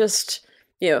conservative, not just,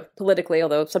 politically,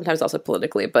 although sometimes also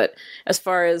politically, but as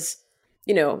far as,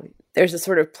 there's this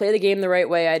sort of play the game the right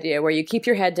way idea where you keep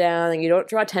your head down and you don't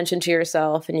draw attention to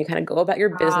yourself and you kind of go about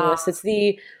your business. It's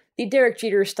the Derek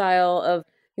Jeter style of,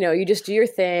 you just do your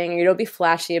thing and you don't be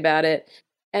flashy about it.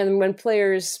 And when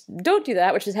players don't do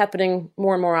that, which is happening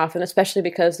more and more often, especially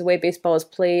because the way baseball is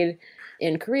played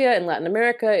in Korea and Latin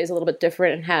America is a little bit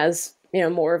different and has,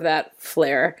 more of that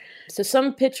flair. So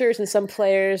some pitchers and some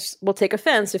players will take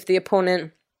offense if the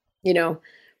opponent,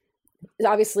 is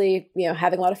obviously,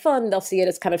 having a lot of fun. They'll see it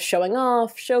as kind of showing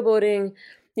off, showboating.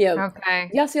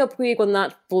 Yasiel Puig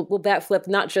will bat flip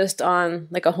not just on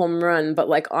like a home run, but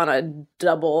like on a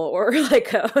double or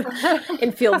like a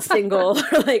infield single,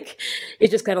 or like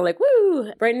it's just kind of like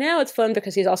woo. Right now it's fun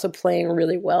because he's also playing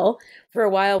really well. For a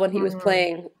while when he was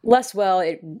playing less well,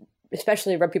 it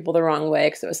especially rubbed people the wrong way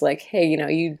because it was like, hey,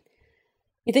 you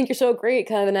think you're so great,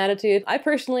 kind of an attitude. I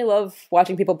personally love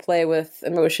watching people play with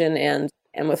emotion and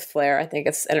with flair. I think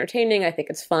it's entertaining. I think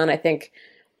it's fun. I think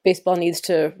baseball needs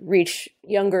to reach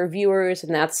younger viewers,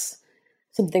 and that's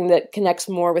something that connects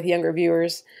more with younger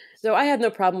viewers. So I have no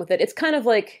problem with it. It's kind of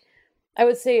like, I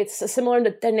would say it's a similar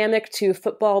dynamic to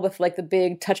football with like the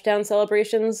big touchdown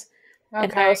celebrations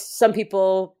and how some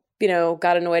people,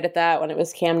 got annoyed at that when it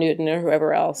was Cam Newton or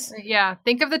whoever else. Yeah.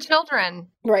 Think of the children.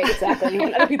 Right. Exactly.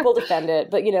 And other people defend it,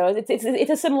 but it's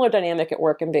a similar dynamic at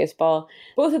work in baseball.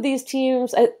 Both of these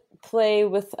teams play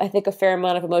with, I think, a fair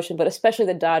amount of emotion, but especially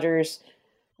the Dodgers.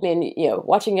 I mean,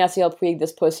 watching Yasiel Puig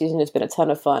this postseason has been a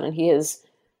ton of fun, and he has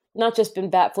not just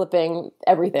been bat flipping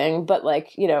everything, but like,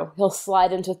 he'll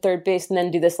slide into third base and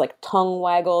then do this like tongue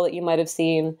waggle that you might have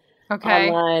seen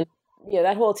online.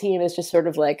 That whole team is just sort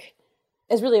of like,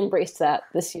 has really embraced that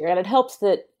this year. And it helps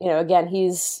that, again, he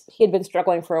had been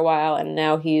struggling for a while and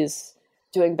now he's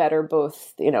doing better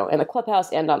both, in the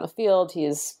clubhouse and on the field.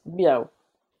 He's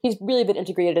really been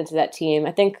integrated into that team.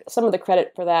 I think some of the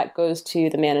credit for that goes to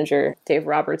the manager, Dave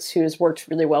Roberts, who's worked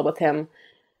really well with him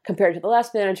compared to the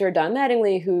last manager, Don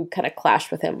Mattingly, who kind of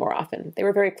clashed with him more often. They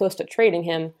were very close to trading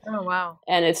him. Oh, wow.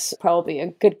 And it's probably a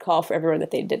good call for everyone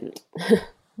that they didn't.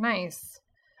 Nice.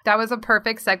 That was a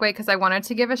perfect segue because I wanted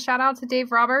to give a shout out to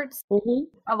Dave Roberts. Mm-hmm.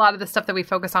 A lot of the stuff that we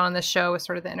focus on this show is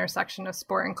sort of the intersection of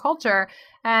sport and culture.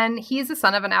 And he's the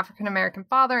son of an African-American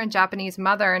father and Japanese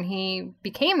mother. And he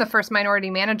became the first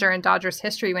minority manager in Dodgers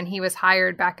history when he was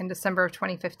hired back in December of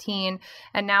 2015.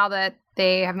 And now that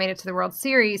they have made it to the World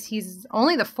Series, he's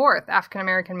only the fourth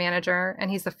African-American manager. And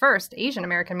he's the first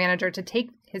Asian-American manager to take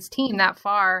his team that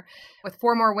far. With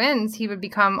 4 more wins, he would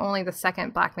become only the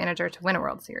second Black manager to win a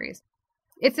World Series.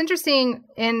 It's interesting,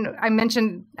 I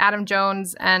mentioned Adam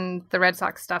Jones and the Red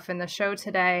Sox stuff in the show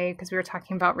today because we were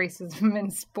talking about racism in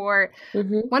sport.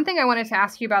 Mm-hmm. One thing I wanted to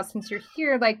ask you about since you're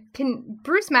here,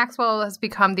 Bruce Maxwell has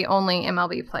become the only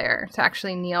MLB player to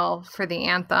actually kneel for the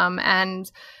anthem.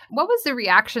 And what was the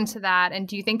reaction to that? And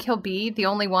do you think he'll be the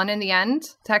only one in the end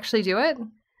to actually do it?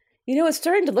 It's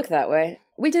starting to look that way.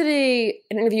 We did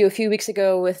an interview a few weeks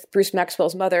ago with Bruce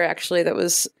Maxwell's mother, actually, that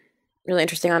was really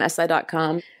interesting on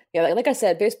SI.com. Yeah, like I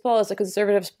said, baseball is a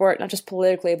conservative sport, not just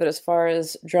politically, but as far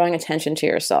as drawing attention to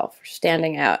yourself,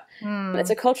 standing out. And it's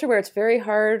a culture where it's very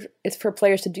hard. It's for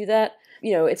players to do that.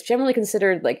 It's generally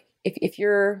considered like if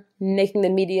you're making the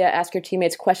media ask your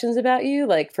teammates questions about you,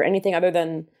 like for anything other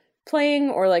than playing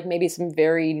or like maybe some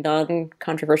very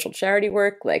non-controversial charity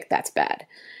work, like that's bad.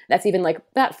 That's even like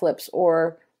bat flips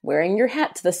or wearing your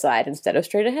hat to the side instead of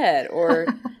straight ahead or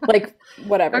like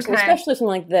whatever. Okay. So especially something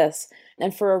like this.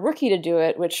 And for a rookie to do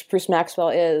it, which Bruce Maxwell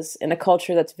is, in a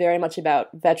culture that's very much about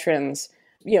veterans,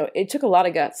 it took a lot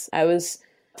of guts. I was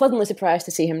pleasantly surprised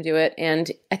to see him do it.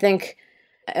 And I think,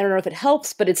 I don't know if it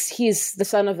helps, but he's the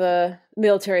son of a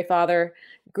military father,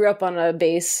 grew up on a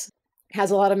base, has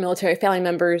a lot of military family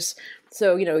members.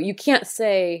 So, you can't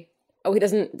say, oh, he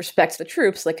doesn't respect the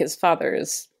troops like his father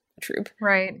is a troop.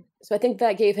 Right. So I think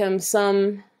that gave him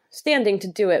some standing to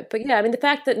do it. But yeah, I mean, the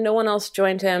fact that no one else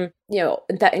joined him,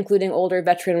 that including older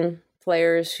veteran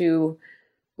players who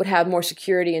would have more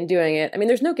security in doing it. I mean,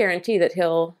 there's no guarantee that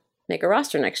he'll make a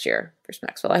roster next year for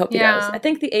Maxwell. I hope he does. I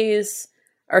think the A's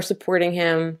are supporting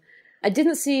him. I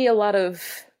didn't see a lot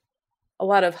of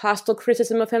hostile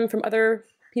criticism of him from other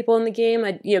people in the game.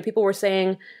 People were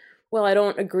saying, well, I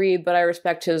don't agree, but I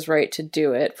respect his right to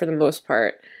do it for the most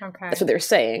part. Okay. That's what they're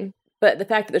saying. But the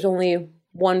fact that there's only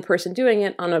one person doing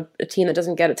it on a team that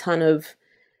doesn't get a ton of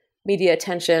media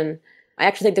attention, I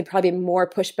actually think there'd probably be more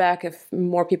pushback if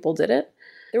more people did it.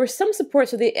 There was some support.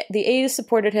 So the A's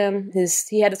supported him.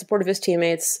 He had the support of his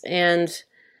teammates. And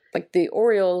like the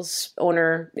Orioles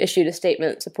owner issued a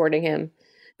statement supporting him.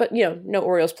 But, no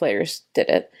Orioles players did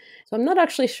it. So I'm not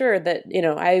actually sure that,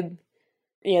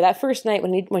 that first night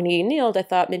when he kneeled, I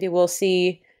thought maybe we'll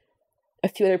see a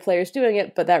few other players doing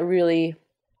it, but that really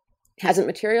hasn't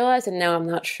materialized, and now I'm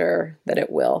not sure that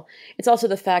it will. It's also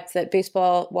the fact that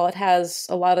baseball, while it has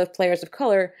a lot of players of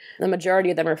color, the majority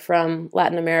of them are from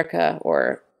Latin America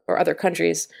or other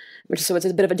countries, so it's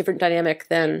a bit of a different dynamic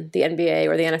than the NBA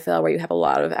or the NFL, where you have a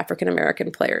lot of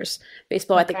African-American players.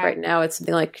 Baseball, I think right now it's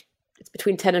something like, it's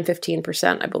between 10 and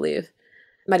 15%, I believe.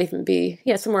 It might even be,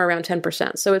 somewhere around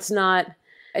 10%. So it's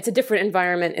a different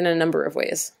environment in a number of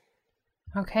ways.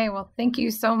 Okay, well, thank you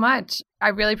so much. I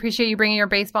really appreciate you bringing your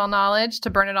baseball knowledge to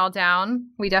burn it all down.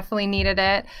 We definitely needed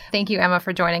it. Thank you, Emma,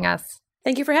 for joining us.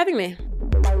 Thank you for having me.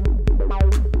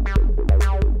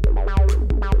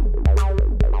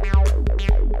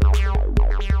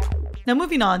 Now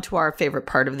moving on to our favorite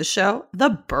part of the show, the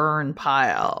burn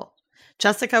pile.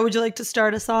 Jessica, would you like to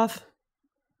start us off?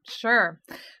 Sure.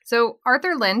 So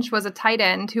Arthur Lynch was a tight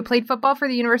end who played football for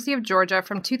the University of Georgia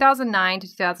from 2009 to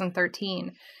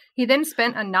 2013. He then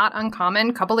spent a not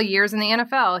uncommon couple of years in the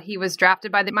NFL. He was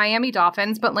drafted by the Miami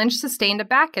Dolphins, but Lynch sustained a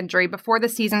back injury before the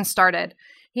season started.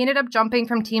 He ended up jumping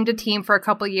from team to team for a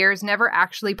couple of years, never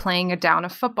actually playing a down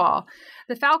of football.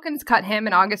 The Falcons cut him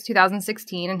in August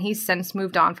 2016, and he's since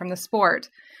moved on from the sport.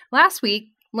 Last week,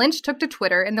 Lynch took to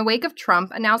Twitter in the wake of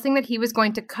Trump announcing that he was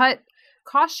going to cut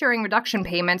cost-sharing reduction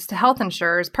payments to health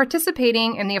insurers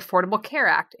participating in the Affordable Care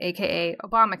Act, aka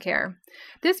Obamacare.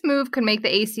 This move could make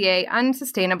the ACA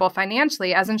unsustainable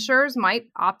financially, as insurers might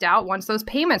opt out once those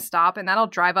payments stop, and that'll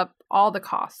drive up all the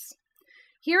costs.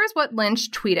 Here is what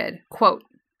Lynch tweeted, quote,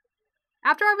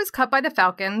 "After I was cut by the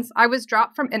Falcons, I was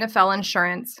dropped from NFL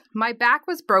insurance. My back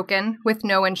was broken with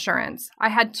no insurance. I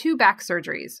had 2 back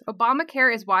surgeries.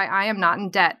 Obamacare is why I am not in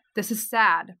debt. This is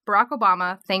sad. Barack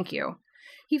Obama, thank you."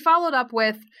 He followed up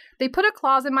with, "They put a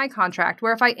clause in my contract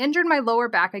where if I injured my lower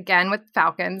back again with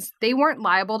Falcons, they weren't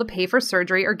liable to pay for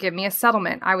surgery or give me a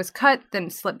settlement. I was cut, then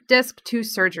slipped disc, 2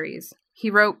 surgeries." He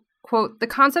wrote, quote, "The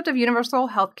concept of universal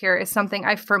health care is something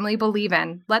I firmly believe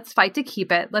in. Let's fight to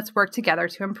keep it. Let's work together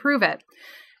to improve it."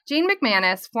 Jane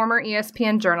McManus, former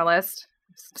ESPN journalist,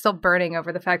 still burning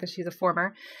over the fact that she's a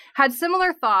former, had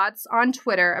similar thoughts on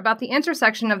Twitter about the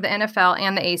intersection of the NFL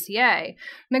and the ACA.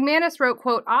 McManus wrote,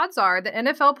 quote, "Odds are that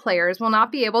NFL players will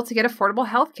not be able to get affordable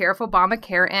health care if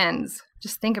Obamacare ends."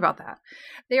 Just think about that.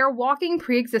 They are walking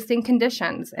pre-existing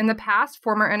conditions. In the past,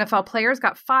 former NFL players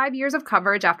got 5 years of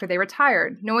coverage after they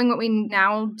retired. Knowing what we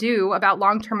now do about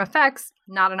long-term effects,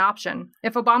 not an option.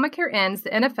 If Obamacare ends, the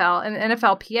NFL and the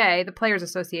NFLPA, the Players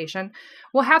Association,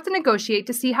 will have to negotiate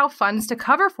to see how funds to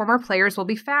cover former players will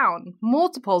be found.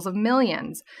 Multiples of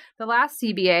millions. The last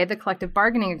CBA, the collective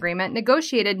bargaining agreement,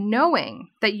 negotiated knowing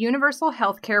that universal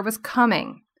health care was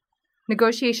coming.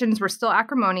 Negotiations were still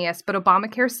acrimonious, but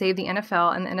Obamacare saved the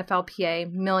NFL and the NFLPA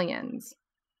millions.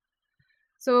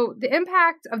 So the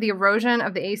impact of the erosion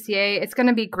of the ACA, it's going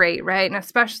to be great, right? And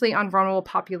especially on vulnerable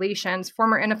populations.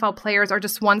 Former NFL players are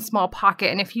just one small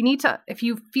pocket. And if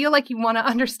you feel like you want to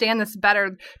understand this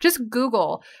better, just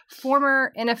Google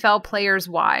former NFL players'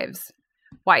 wife,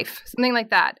 something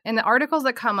like that. And the articles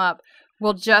that come up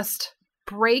will just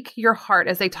break your heart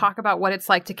as they talk about what it's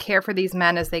like to care for these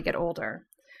men as they get older.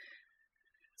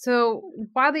 So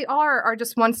while they are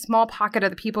just one small pocket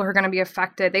of the people who are going to be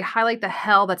affected, they highlight the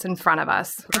hell that's in front of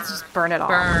us. Let's just burn it all.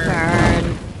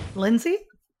 Burn. Lindsay?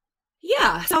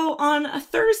 Yeah. So on a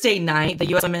Thursday night, the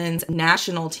U.S. women's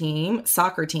national team,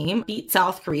 soccer team, beat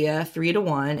South Korea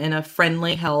 3-1 in a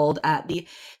friendly held at the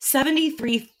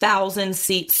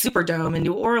 73,000-seat Superdome in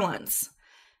New Orleans.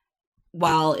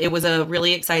 While it was a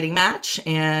really exciting match,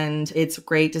 and it's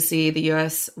great to see the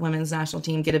U.S. women's national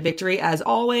team get a victory, as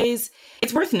always,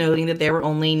 it's worth noting that there were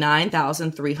only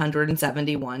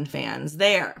 9,371 fans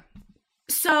there.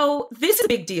 So this is a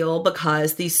big deal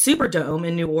because the Superdome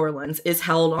in New Orleans is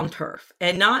held on turf,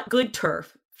 and not good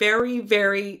turf. Very,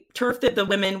 very turf that the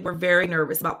women were very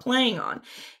nervous about playing on.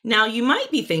 Now, you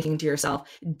might be thinking to yourself,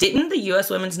 didn't the U.S.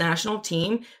 women's national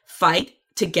team fight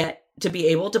to be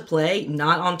able to play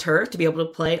not on turf, to be able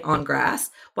to play on grass?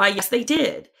 Why, yes, they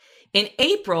did. In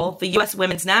April, the U.S.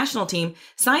 women's national team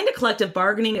signed a collective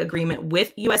bargaining agreement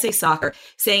with USA Soccer,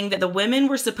 saying that the women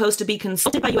were supposed to be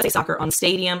consulted by USA Soccer on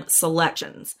stadium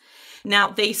selections. Now,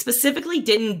 they specifically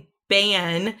didn't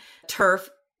ban turf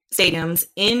stadiums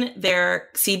in their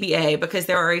CBA because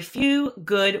there are a few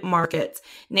good markets,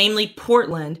 namely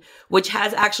Portland, which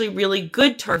has actually really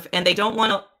good turf, and they don't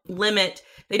want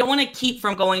to keep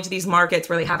from going to these markets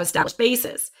where they have established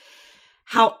bases.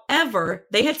 However,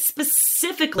 they had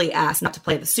specifically asked not to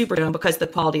play the Superdome because of the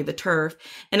quality of the turf.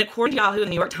 And according to Yahoo and the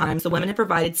New York Times, the women had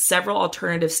provided several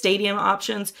alternative stadium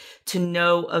options to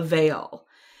no avail.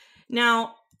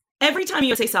 Now, every time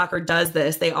USA Soccer does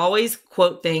this, they always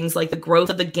quote things like the growth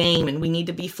of the game, and we need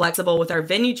to be flexible with our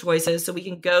venue choices so we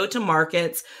can go to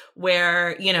markets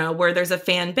where there's a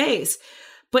fan base.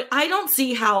 But I don't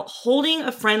see how holding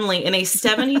a friendly in a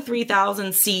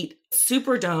 73,000 seat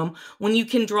Superdome when you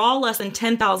can draw less than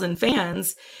 10,000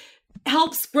 fans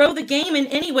helps grow the game in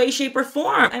any way, shape, or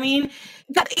form. I mean,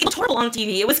 it was horrible on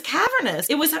TV. It was cavernous.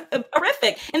 It was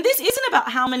horrific. And this isn't about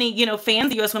how many, fans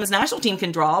the U.S. women's national team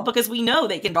can draw, because we know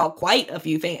they can draw quite a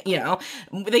few fans,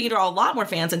 they can draw a lot more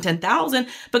fans than 10,000.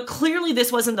 But clearly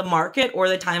this wasn't the market or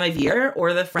the time of year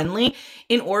or the friendly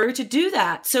in order to do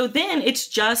that. So then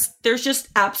there's just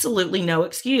absolutely no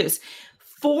excuse.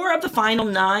 4 of the final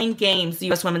 9 games the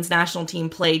U.S. women's national team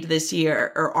played this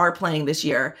year, or are playing this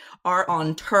year, are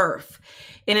on turf.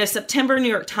 In a September New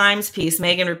York Times piece,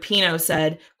 Megan Rapinoe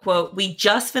said, quote, "We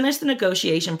just finished the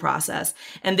negotiation process,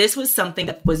 and this was something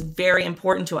that was very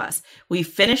important to us. We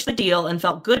finished the deal and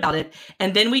felt good about it,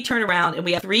 and then we turn around and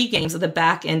we have 3 games at the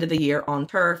back end of the year on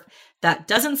turf. That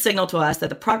doesn't signal to us that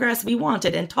the progress we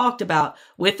wanted and talked about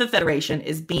with the federation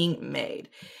is being made."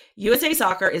 USA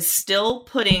Soccer is still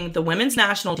putting the women's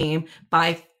national team,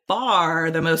 by far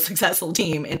the most successful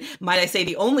team, and might I say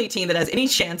the only team that has any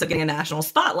chance of getting a national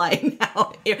spotlight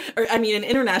now, an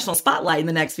international spotlight in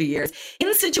the next few years,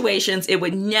 in situations it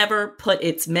would never put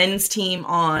its men's team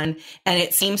on, and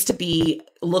it seems to be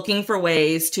looking for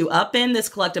ways to upend this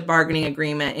collective bargaining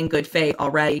agreement in good faith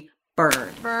already.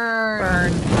 Burn.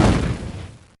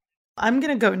 I'm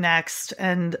going to go next.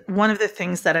 And one of the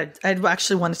things that I'd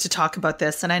actually wanted to talk about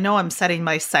this, and I know I'm setting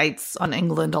my sights on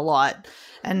England a lot,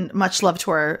 and much love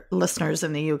to our listeners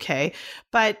in the UK,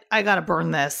 but I got to burn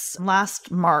this.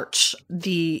 Last March,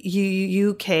 the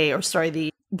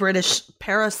the British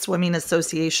Para Swimming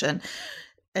Association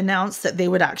announced that they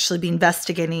would actually be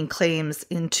investigating claims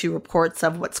into reports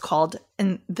of what's called,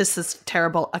 and this is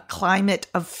terrible, a climate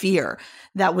of fear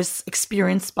that was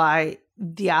experienced by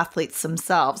the athletes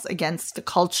themselves against the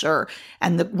culture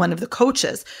and one of the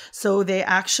coaches. So they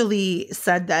actually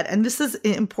said that, and this is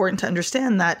important to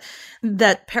understand, that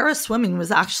para swimming was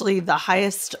actually the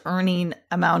highest earning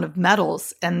amount of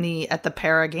medals at the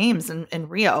para games in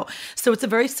Rio. So it's a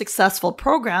very successful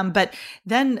program, but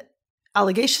then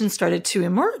allegations started to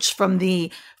emerge from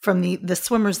the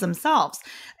swimmers themselves,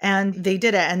 and they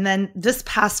did it. And then this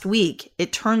past week,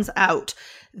 it turns out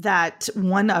that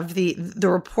one of the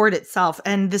report itself,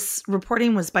 and this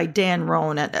reporting was by Dan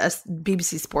Roan, a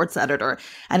BBC sports editor,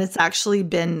 and it's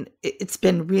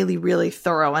been really, really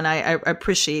thorough, and I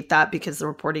appreciate that because the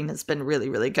reporting has been really,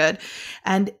 really good.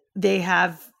 And the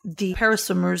para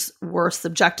swimmers were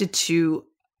subjected to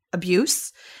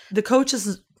abuse. The coach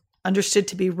is understood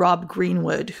to be Rob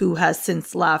Greenwood, who has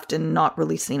since left and not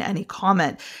releasing any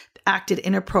comment, acted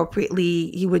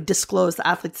inappropriately. He would disclose the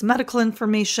athletes' medical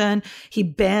information. He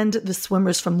banned the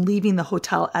swimmers from leaving the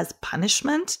hotel as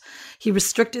punishment. He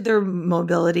restricted their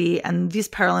mobility, and these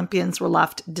Paralympians were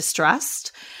left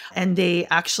distressed. And they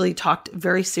actually talked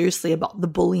very seriously about the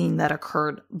bullying that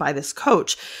occurred by this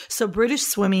coach. So British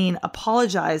Swimming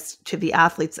apologized to the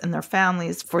athletes and their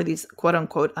families for these quote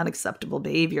unquote unacceptable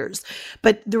behaviors.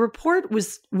 But the report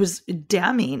was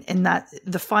damning in that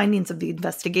the findings of the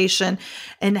investigation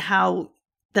and how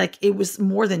like it was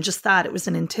more than just that. It was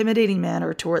an intimidating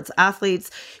manner towards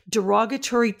athletes,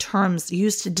 derogatory terms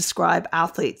used to describe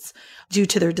athletes due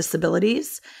to their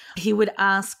disabilities. He would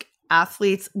ask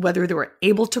athletes whether they were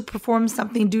able to perform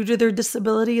something due to their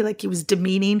disability. Like he was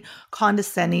demeaning,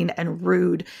 condescending, and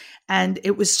rude. And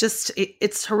it was just,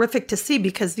 it's horrific to see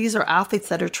because these are athletes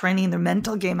that are training. Their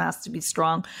mental game has to be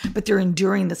strong, but they're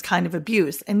enduring this kind of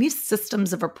abuse. And these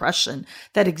systems of oppression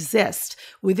that exist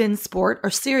within sport are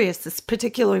serious,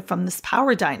 particularly from this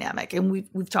power dynamic. And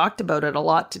we've talked about it a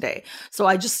lot today. So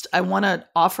I want to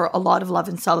offer a lot of love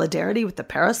and solidarity with the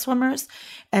para swimmers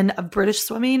and of British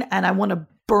swimming. And I want to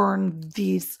burn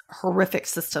these horrific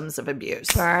systems of abuse.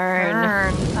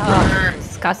 Burn. Oh,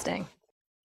 disgusting.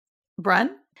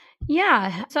 Bren?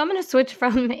 Yeah. So I'm going to switch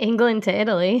from England to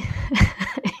Italy,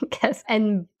 I guess,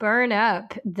 and burn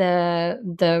up the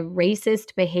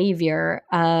racist behavior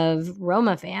of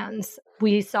Roma fans.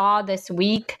 We saw this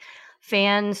week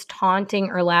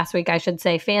last week, I should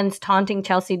say, fans taunting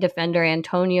Chelsea defender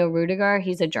Antonio Rudiger.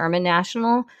 He's a German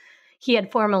national. He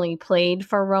had formerly played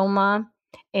for Roma.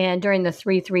 And during the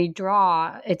 3-3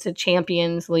 draw, it's a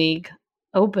Champions League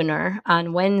opener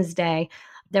on Wednesday,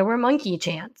 there were monkey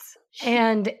chants.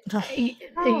 And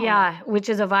yeah, which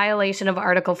is a violation of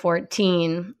Article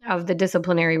 14 of the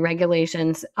disciplinary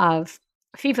regulations of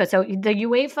FIFA. So the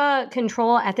UEFA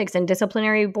Control, Ethics and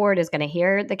Disciplinary Board is going to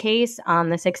hear the case on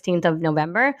the 16th of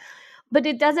November. But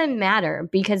it doesn't matter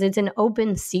because it's an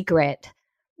open secret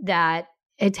that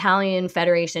Italian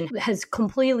Federation has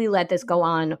completely let this go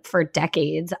on for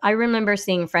decades. I remember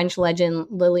seeing French legend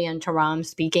Lilian Thuram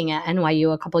speaking at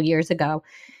NYU a couple years ago,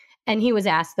 and he was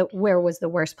asked where was the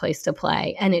worst place to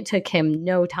play, and it took him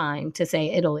no time to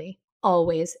say Italy,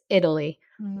 always Italy.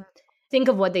 Mm-hmm. Think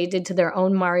of what they did to their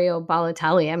own Mario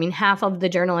Balotelli. I mean, half of the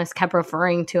journalists kept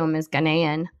referring to him as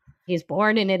Ghanaian. He's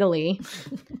born in Italy.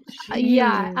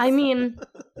 Yeah, I mean,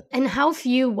 and how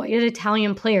few white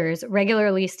Italian players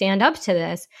regularly stand up to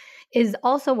this is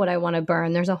also what I want to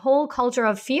burn. There's a whole culture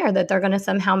of fear that they're going to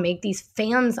somehow make these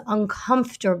fans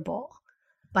uncomfortable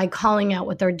by calling out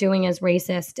what they're doing as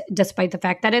racist, despite the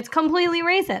fact that it's completely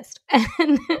racist.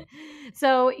 And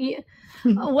so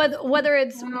whether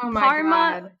it's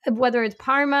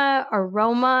Parma or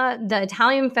Roma, the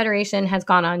Italian Federation has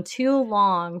gone on too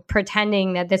long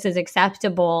pretending that this is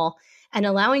acceptable and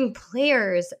allowing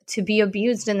players to be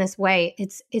abused in this way.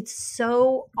 It's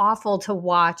so awful to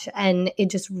watch, and it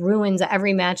just ruins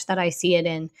every match that I see it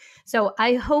in. So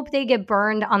I hope they get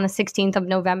burned on the 16th of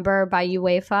November by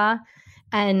UEFA,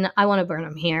 and I want to burn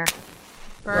them here.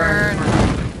 Burn.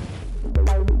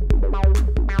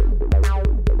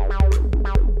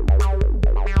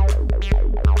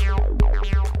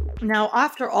 Now,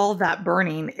 after all that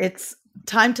burning, it's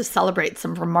time to celebrate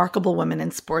some remarkable women in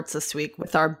sports this week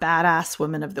with our Badass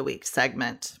Women of the Week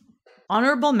segment.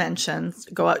 Honorable mentions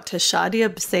go out to Shadia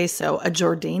Bseso, a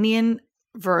Jordanian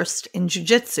versed in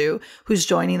jiu-jitsu who's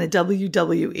joining the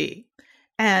WWE.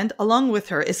 And along with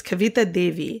her is Kavita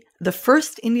Devi, the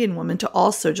first Indian woman to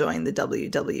also join the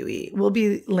WWE. We'll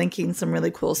be linking some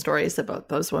really cool stories about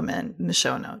those women in the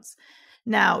show notes.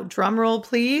 Now, drum roll,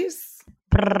 please.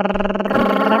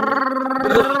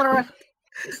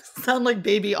 Sound like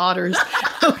baby otters.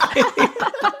 Okay.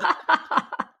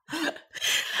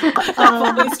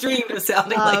 I've always dreamed of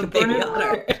sounding like a baby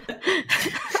otter.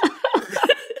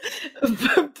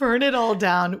 Burn It All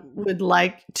Down would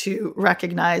like to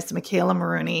recognize Michaela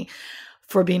Maroney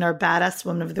for being our Badass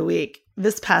Woman of the Week.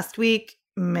 This past week,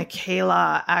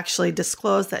 Michaela actually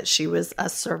disclosed that she was a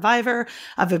survivor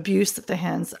of abuse at the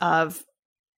hands of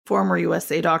former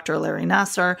USA doctor Larry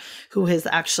Nassar, who has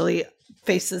actually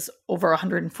faces over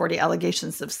 140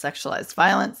 allegations of sexualized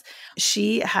violence.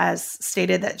 She has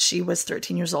stated that she was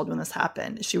 13 years old when this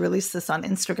happened. She released this on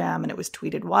Instagram and it was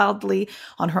tweeted wildly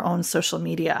on her own social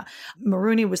media.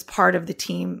 Maroney was part of the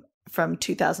team from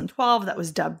 2012 that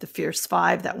was dubbed the Fierce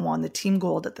Five that won the team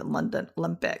gold at the London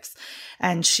Olympics.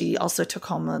 And she also took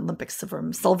home an Olympic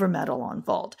silver medal on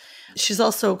vault. She's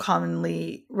also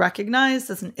commonly recognized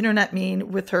as an internet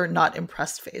meme with her not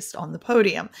impressed face on the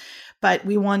podium. But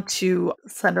we want to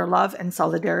send our love and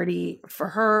solidarity for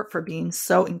her for being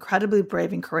so incredibly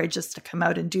brave and courageous to come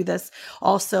out and do this.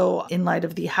 Also, in light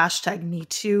of the hashtag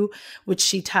 #MeToo, which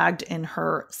she tagged in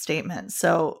her statement.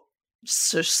 So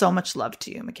much love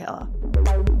to you, Michaela.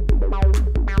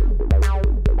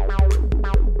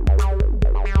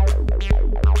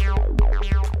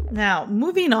 Now,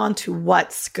 moving on to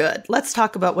what's good. Let's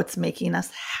talk about what's making us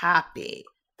happy.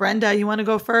 Brenda, you want to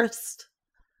go first?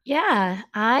 Yeah,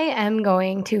 I am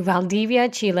going to Valdivia,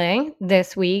 Chile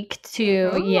this week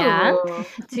to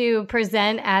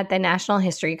present at the National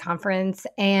History Conference.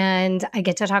 And I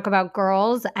get to talk about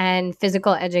girls and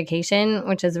physical education,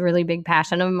 which is a really big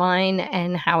passion of mine,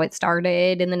 and how it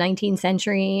started in the 19th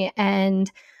century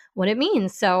and what it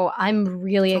means. So I'm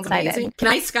really excited. Amazing. Can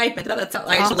I Skype it? That's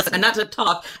I actually listen, and not to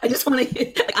talk. I just want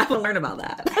to. I want to learn about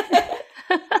that.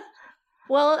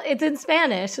 Well, it's in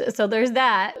Spanish, so there's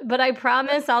that. But I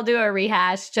promise I'll do a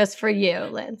rehash just for you,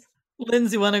 Linz.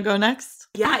 Lindsay, want to go next?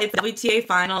 Yeah, it's WTA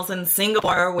Finals in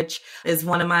Singapore, which is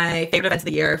one of my favorite events of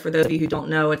the year. For those of you who don't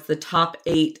know, it's the top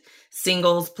 8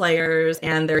 singles players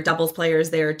and their doubles players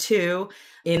there too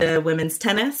in the women's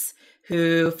tennis,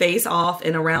 who face off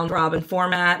in a round-robin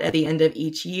format at the end of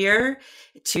each year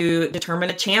to determine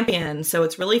a champion. So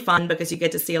it's really fun because you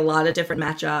get to see a lot of different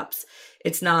matchups.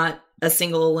 It's not a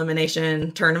single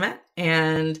elimination tournament,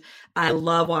 and I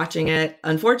love watching it.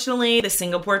 Unfortunately, the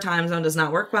Singapore time zone does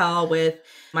not work well with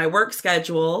my work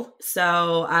schedule,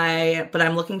 but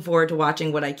I'm looking forward to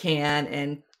watching what I can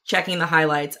and checking the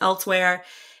highlights elsewhere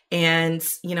and,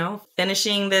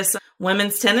 finishing this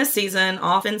women's tennis season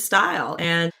off in style.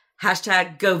 And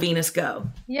hashtag Go Venus Go.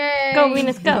 Yay! Go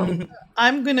Venus Go.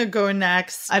 I'm going to go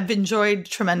next. I've enjoyed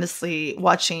tremendously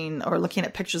watching or looking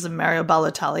at pictures of Mario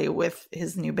Balotelli with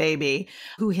his new baby,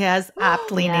 who he has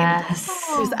aptly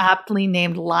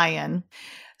named Lion.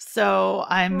 So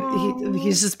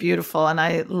he's just beautiful, and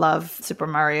I love Super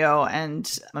Mario, and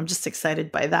I'm just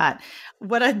excited by that.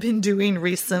 What I've been doing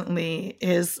recently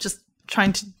is just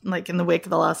trying to, in the wake of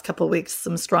the last couple of weeks,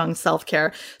 some strong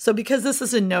self-care. So because this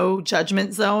is a no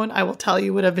judgment zone, I will tell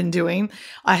you what I've been doing.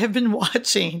 I have been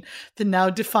watching the now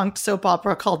defunct soap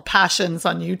opera called Passions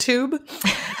on YouTube.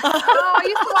 I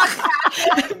used to watch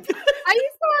Passions.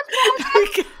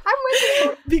 I'm with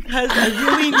you. Because I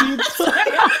really need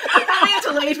I'm having a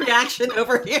delayed reaction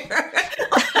over here.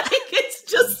 It's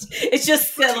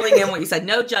just settling in what you said.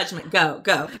 No judgment. Go.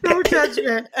 No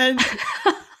judgment. And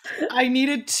I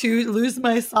needed to lose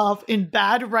myself in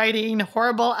bad writing,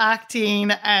 horrible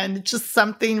acting, and just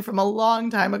something from a long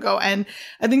time ago. And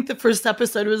I think the first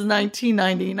episode was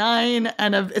 1999,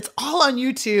 and it's all on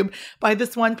YouTube by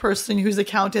this one person whose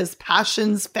account is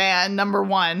Passions Fan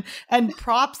 #1. And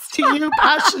props to you,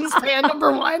 Passions Fan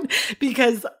 #1,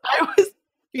 because I was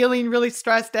feeling really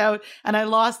stressed out, and I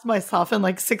lost myself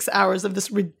in 6 hours of this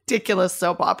ridiculous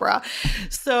soap opera.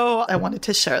 So I wanted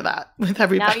to share that with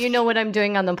everybody. Now you know what I'm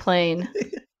doing on the plane.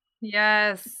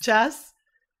 Yes. Jess?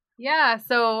 Yeah,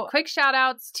 so quick shout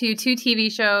outs to 2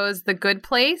 TV shows, The Good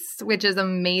Place, which is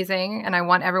amazing, and I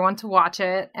want everyone to watch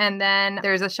it. And then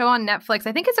there's a show on Netflix.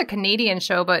 I think it's a Canadian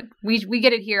show, but we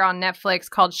get it here on Netflix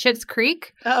called Schitt's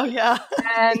Creek. Oh, yeah.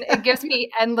 And it gives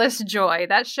me endless joy.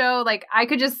 That show, I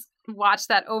could just watch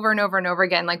that over and over and over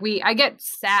again. I get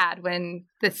sad when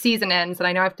the season ends and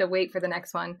I know I have to wait for the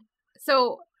next one.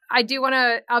 So I do want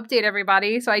to update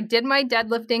everybody. So I did my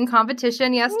deadlifting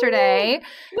competition yesterday.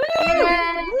 Woo!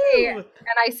 Yay! And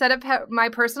I set up my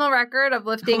personal record of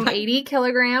lifting 80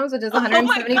 kilograms, which is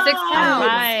 176 pounds.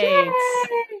 Right.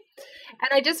 And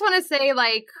I just want to say,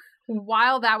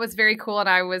 while that was very cool and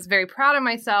I was very proud of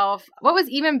myself, what was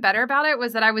even better about it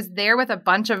was that I was there with a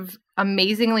bunch of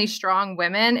amazingly strong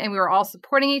women, and we were all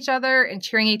supporting each other and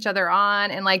cheering each other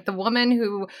on. And the woman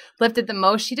who lifted the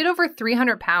most, she did over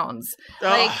 300 pounds.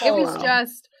 It was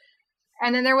just,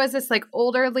 and then there was this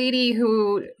older lady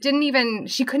who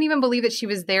she couldn't even believe that she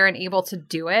was there and able to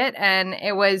do it. And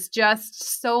it was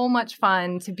just so much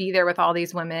fun to be there with all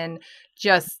these women,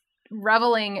 just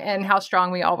reveling in how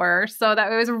strong we all were. So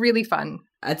that it was really fun.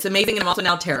 It's amazing, and I'm also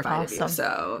now terrified of you,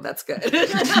 so that's good.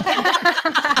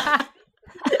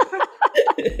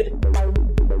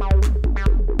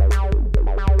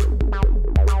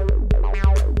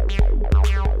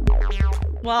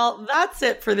 Well, that's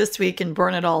it for this week in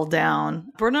Burn It All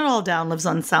Down. Burn It All Down lives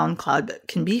on SoundCloud, but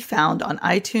can be found on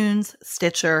iTunes,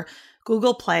 Stitcher,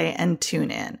 Google Play, and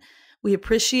TuneIn. We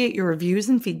appreciate your reviews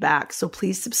and feedback, so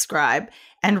please subscribe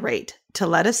and rate to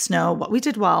let us know what we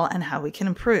did well and how we can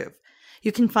improve.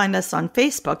 You can find us on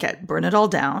Facebook at Burn It All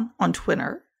Down, on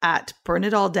Twitter at Burn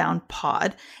It All Down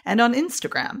Pod, and on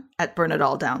Instagram at Burn It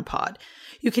All Down Pod.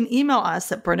 You can email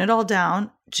us at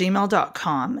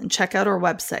burnitalldown@gmail.com and check out our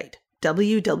website,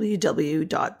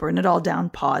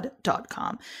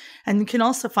 www.burnitalldownpod.com. And you can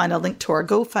also find a link to our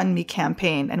GoFundMe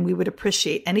campaign, and we would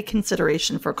appreciate any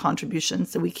consideration for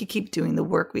contributions so we can keep doing the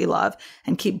work we love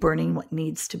and keep burning what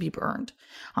needs to be burned.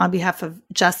 On behalf of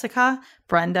Jessica,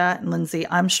 Brenda, and Lindsay,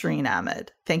 I'm Shireen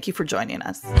Ahmed. Thank you for joining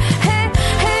us. Hey.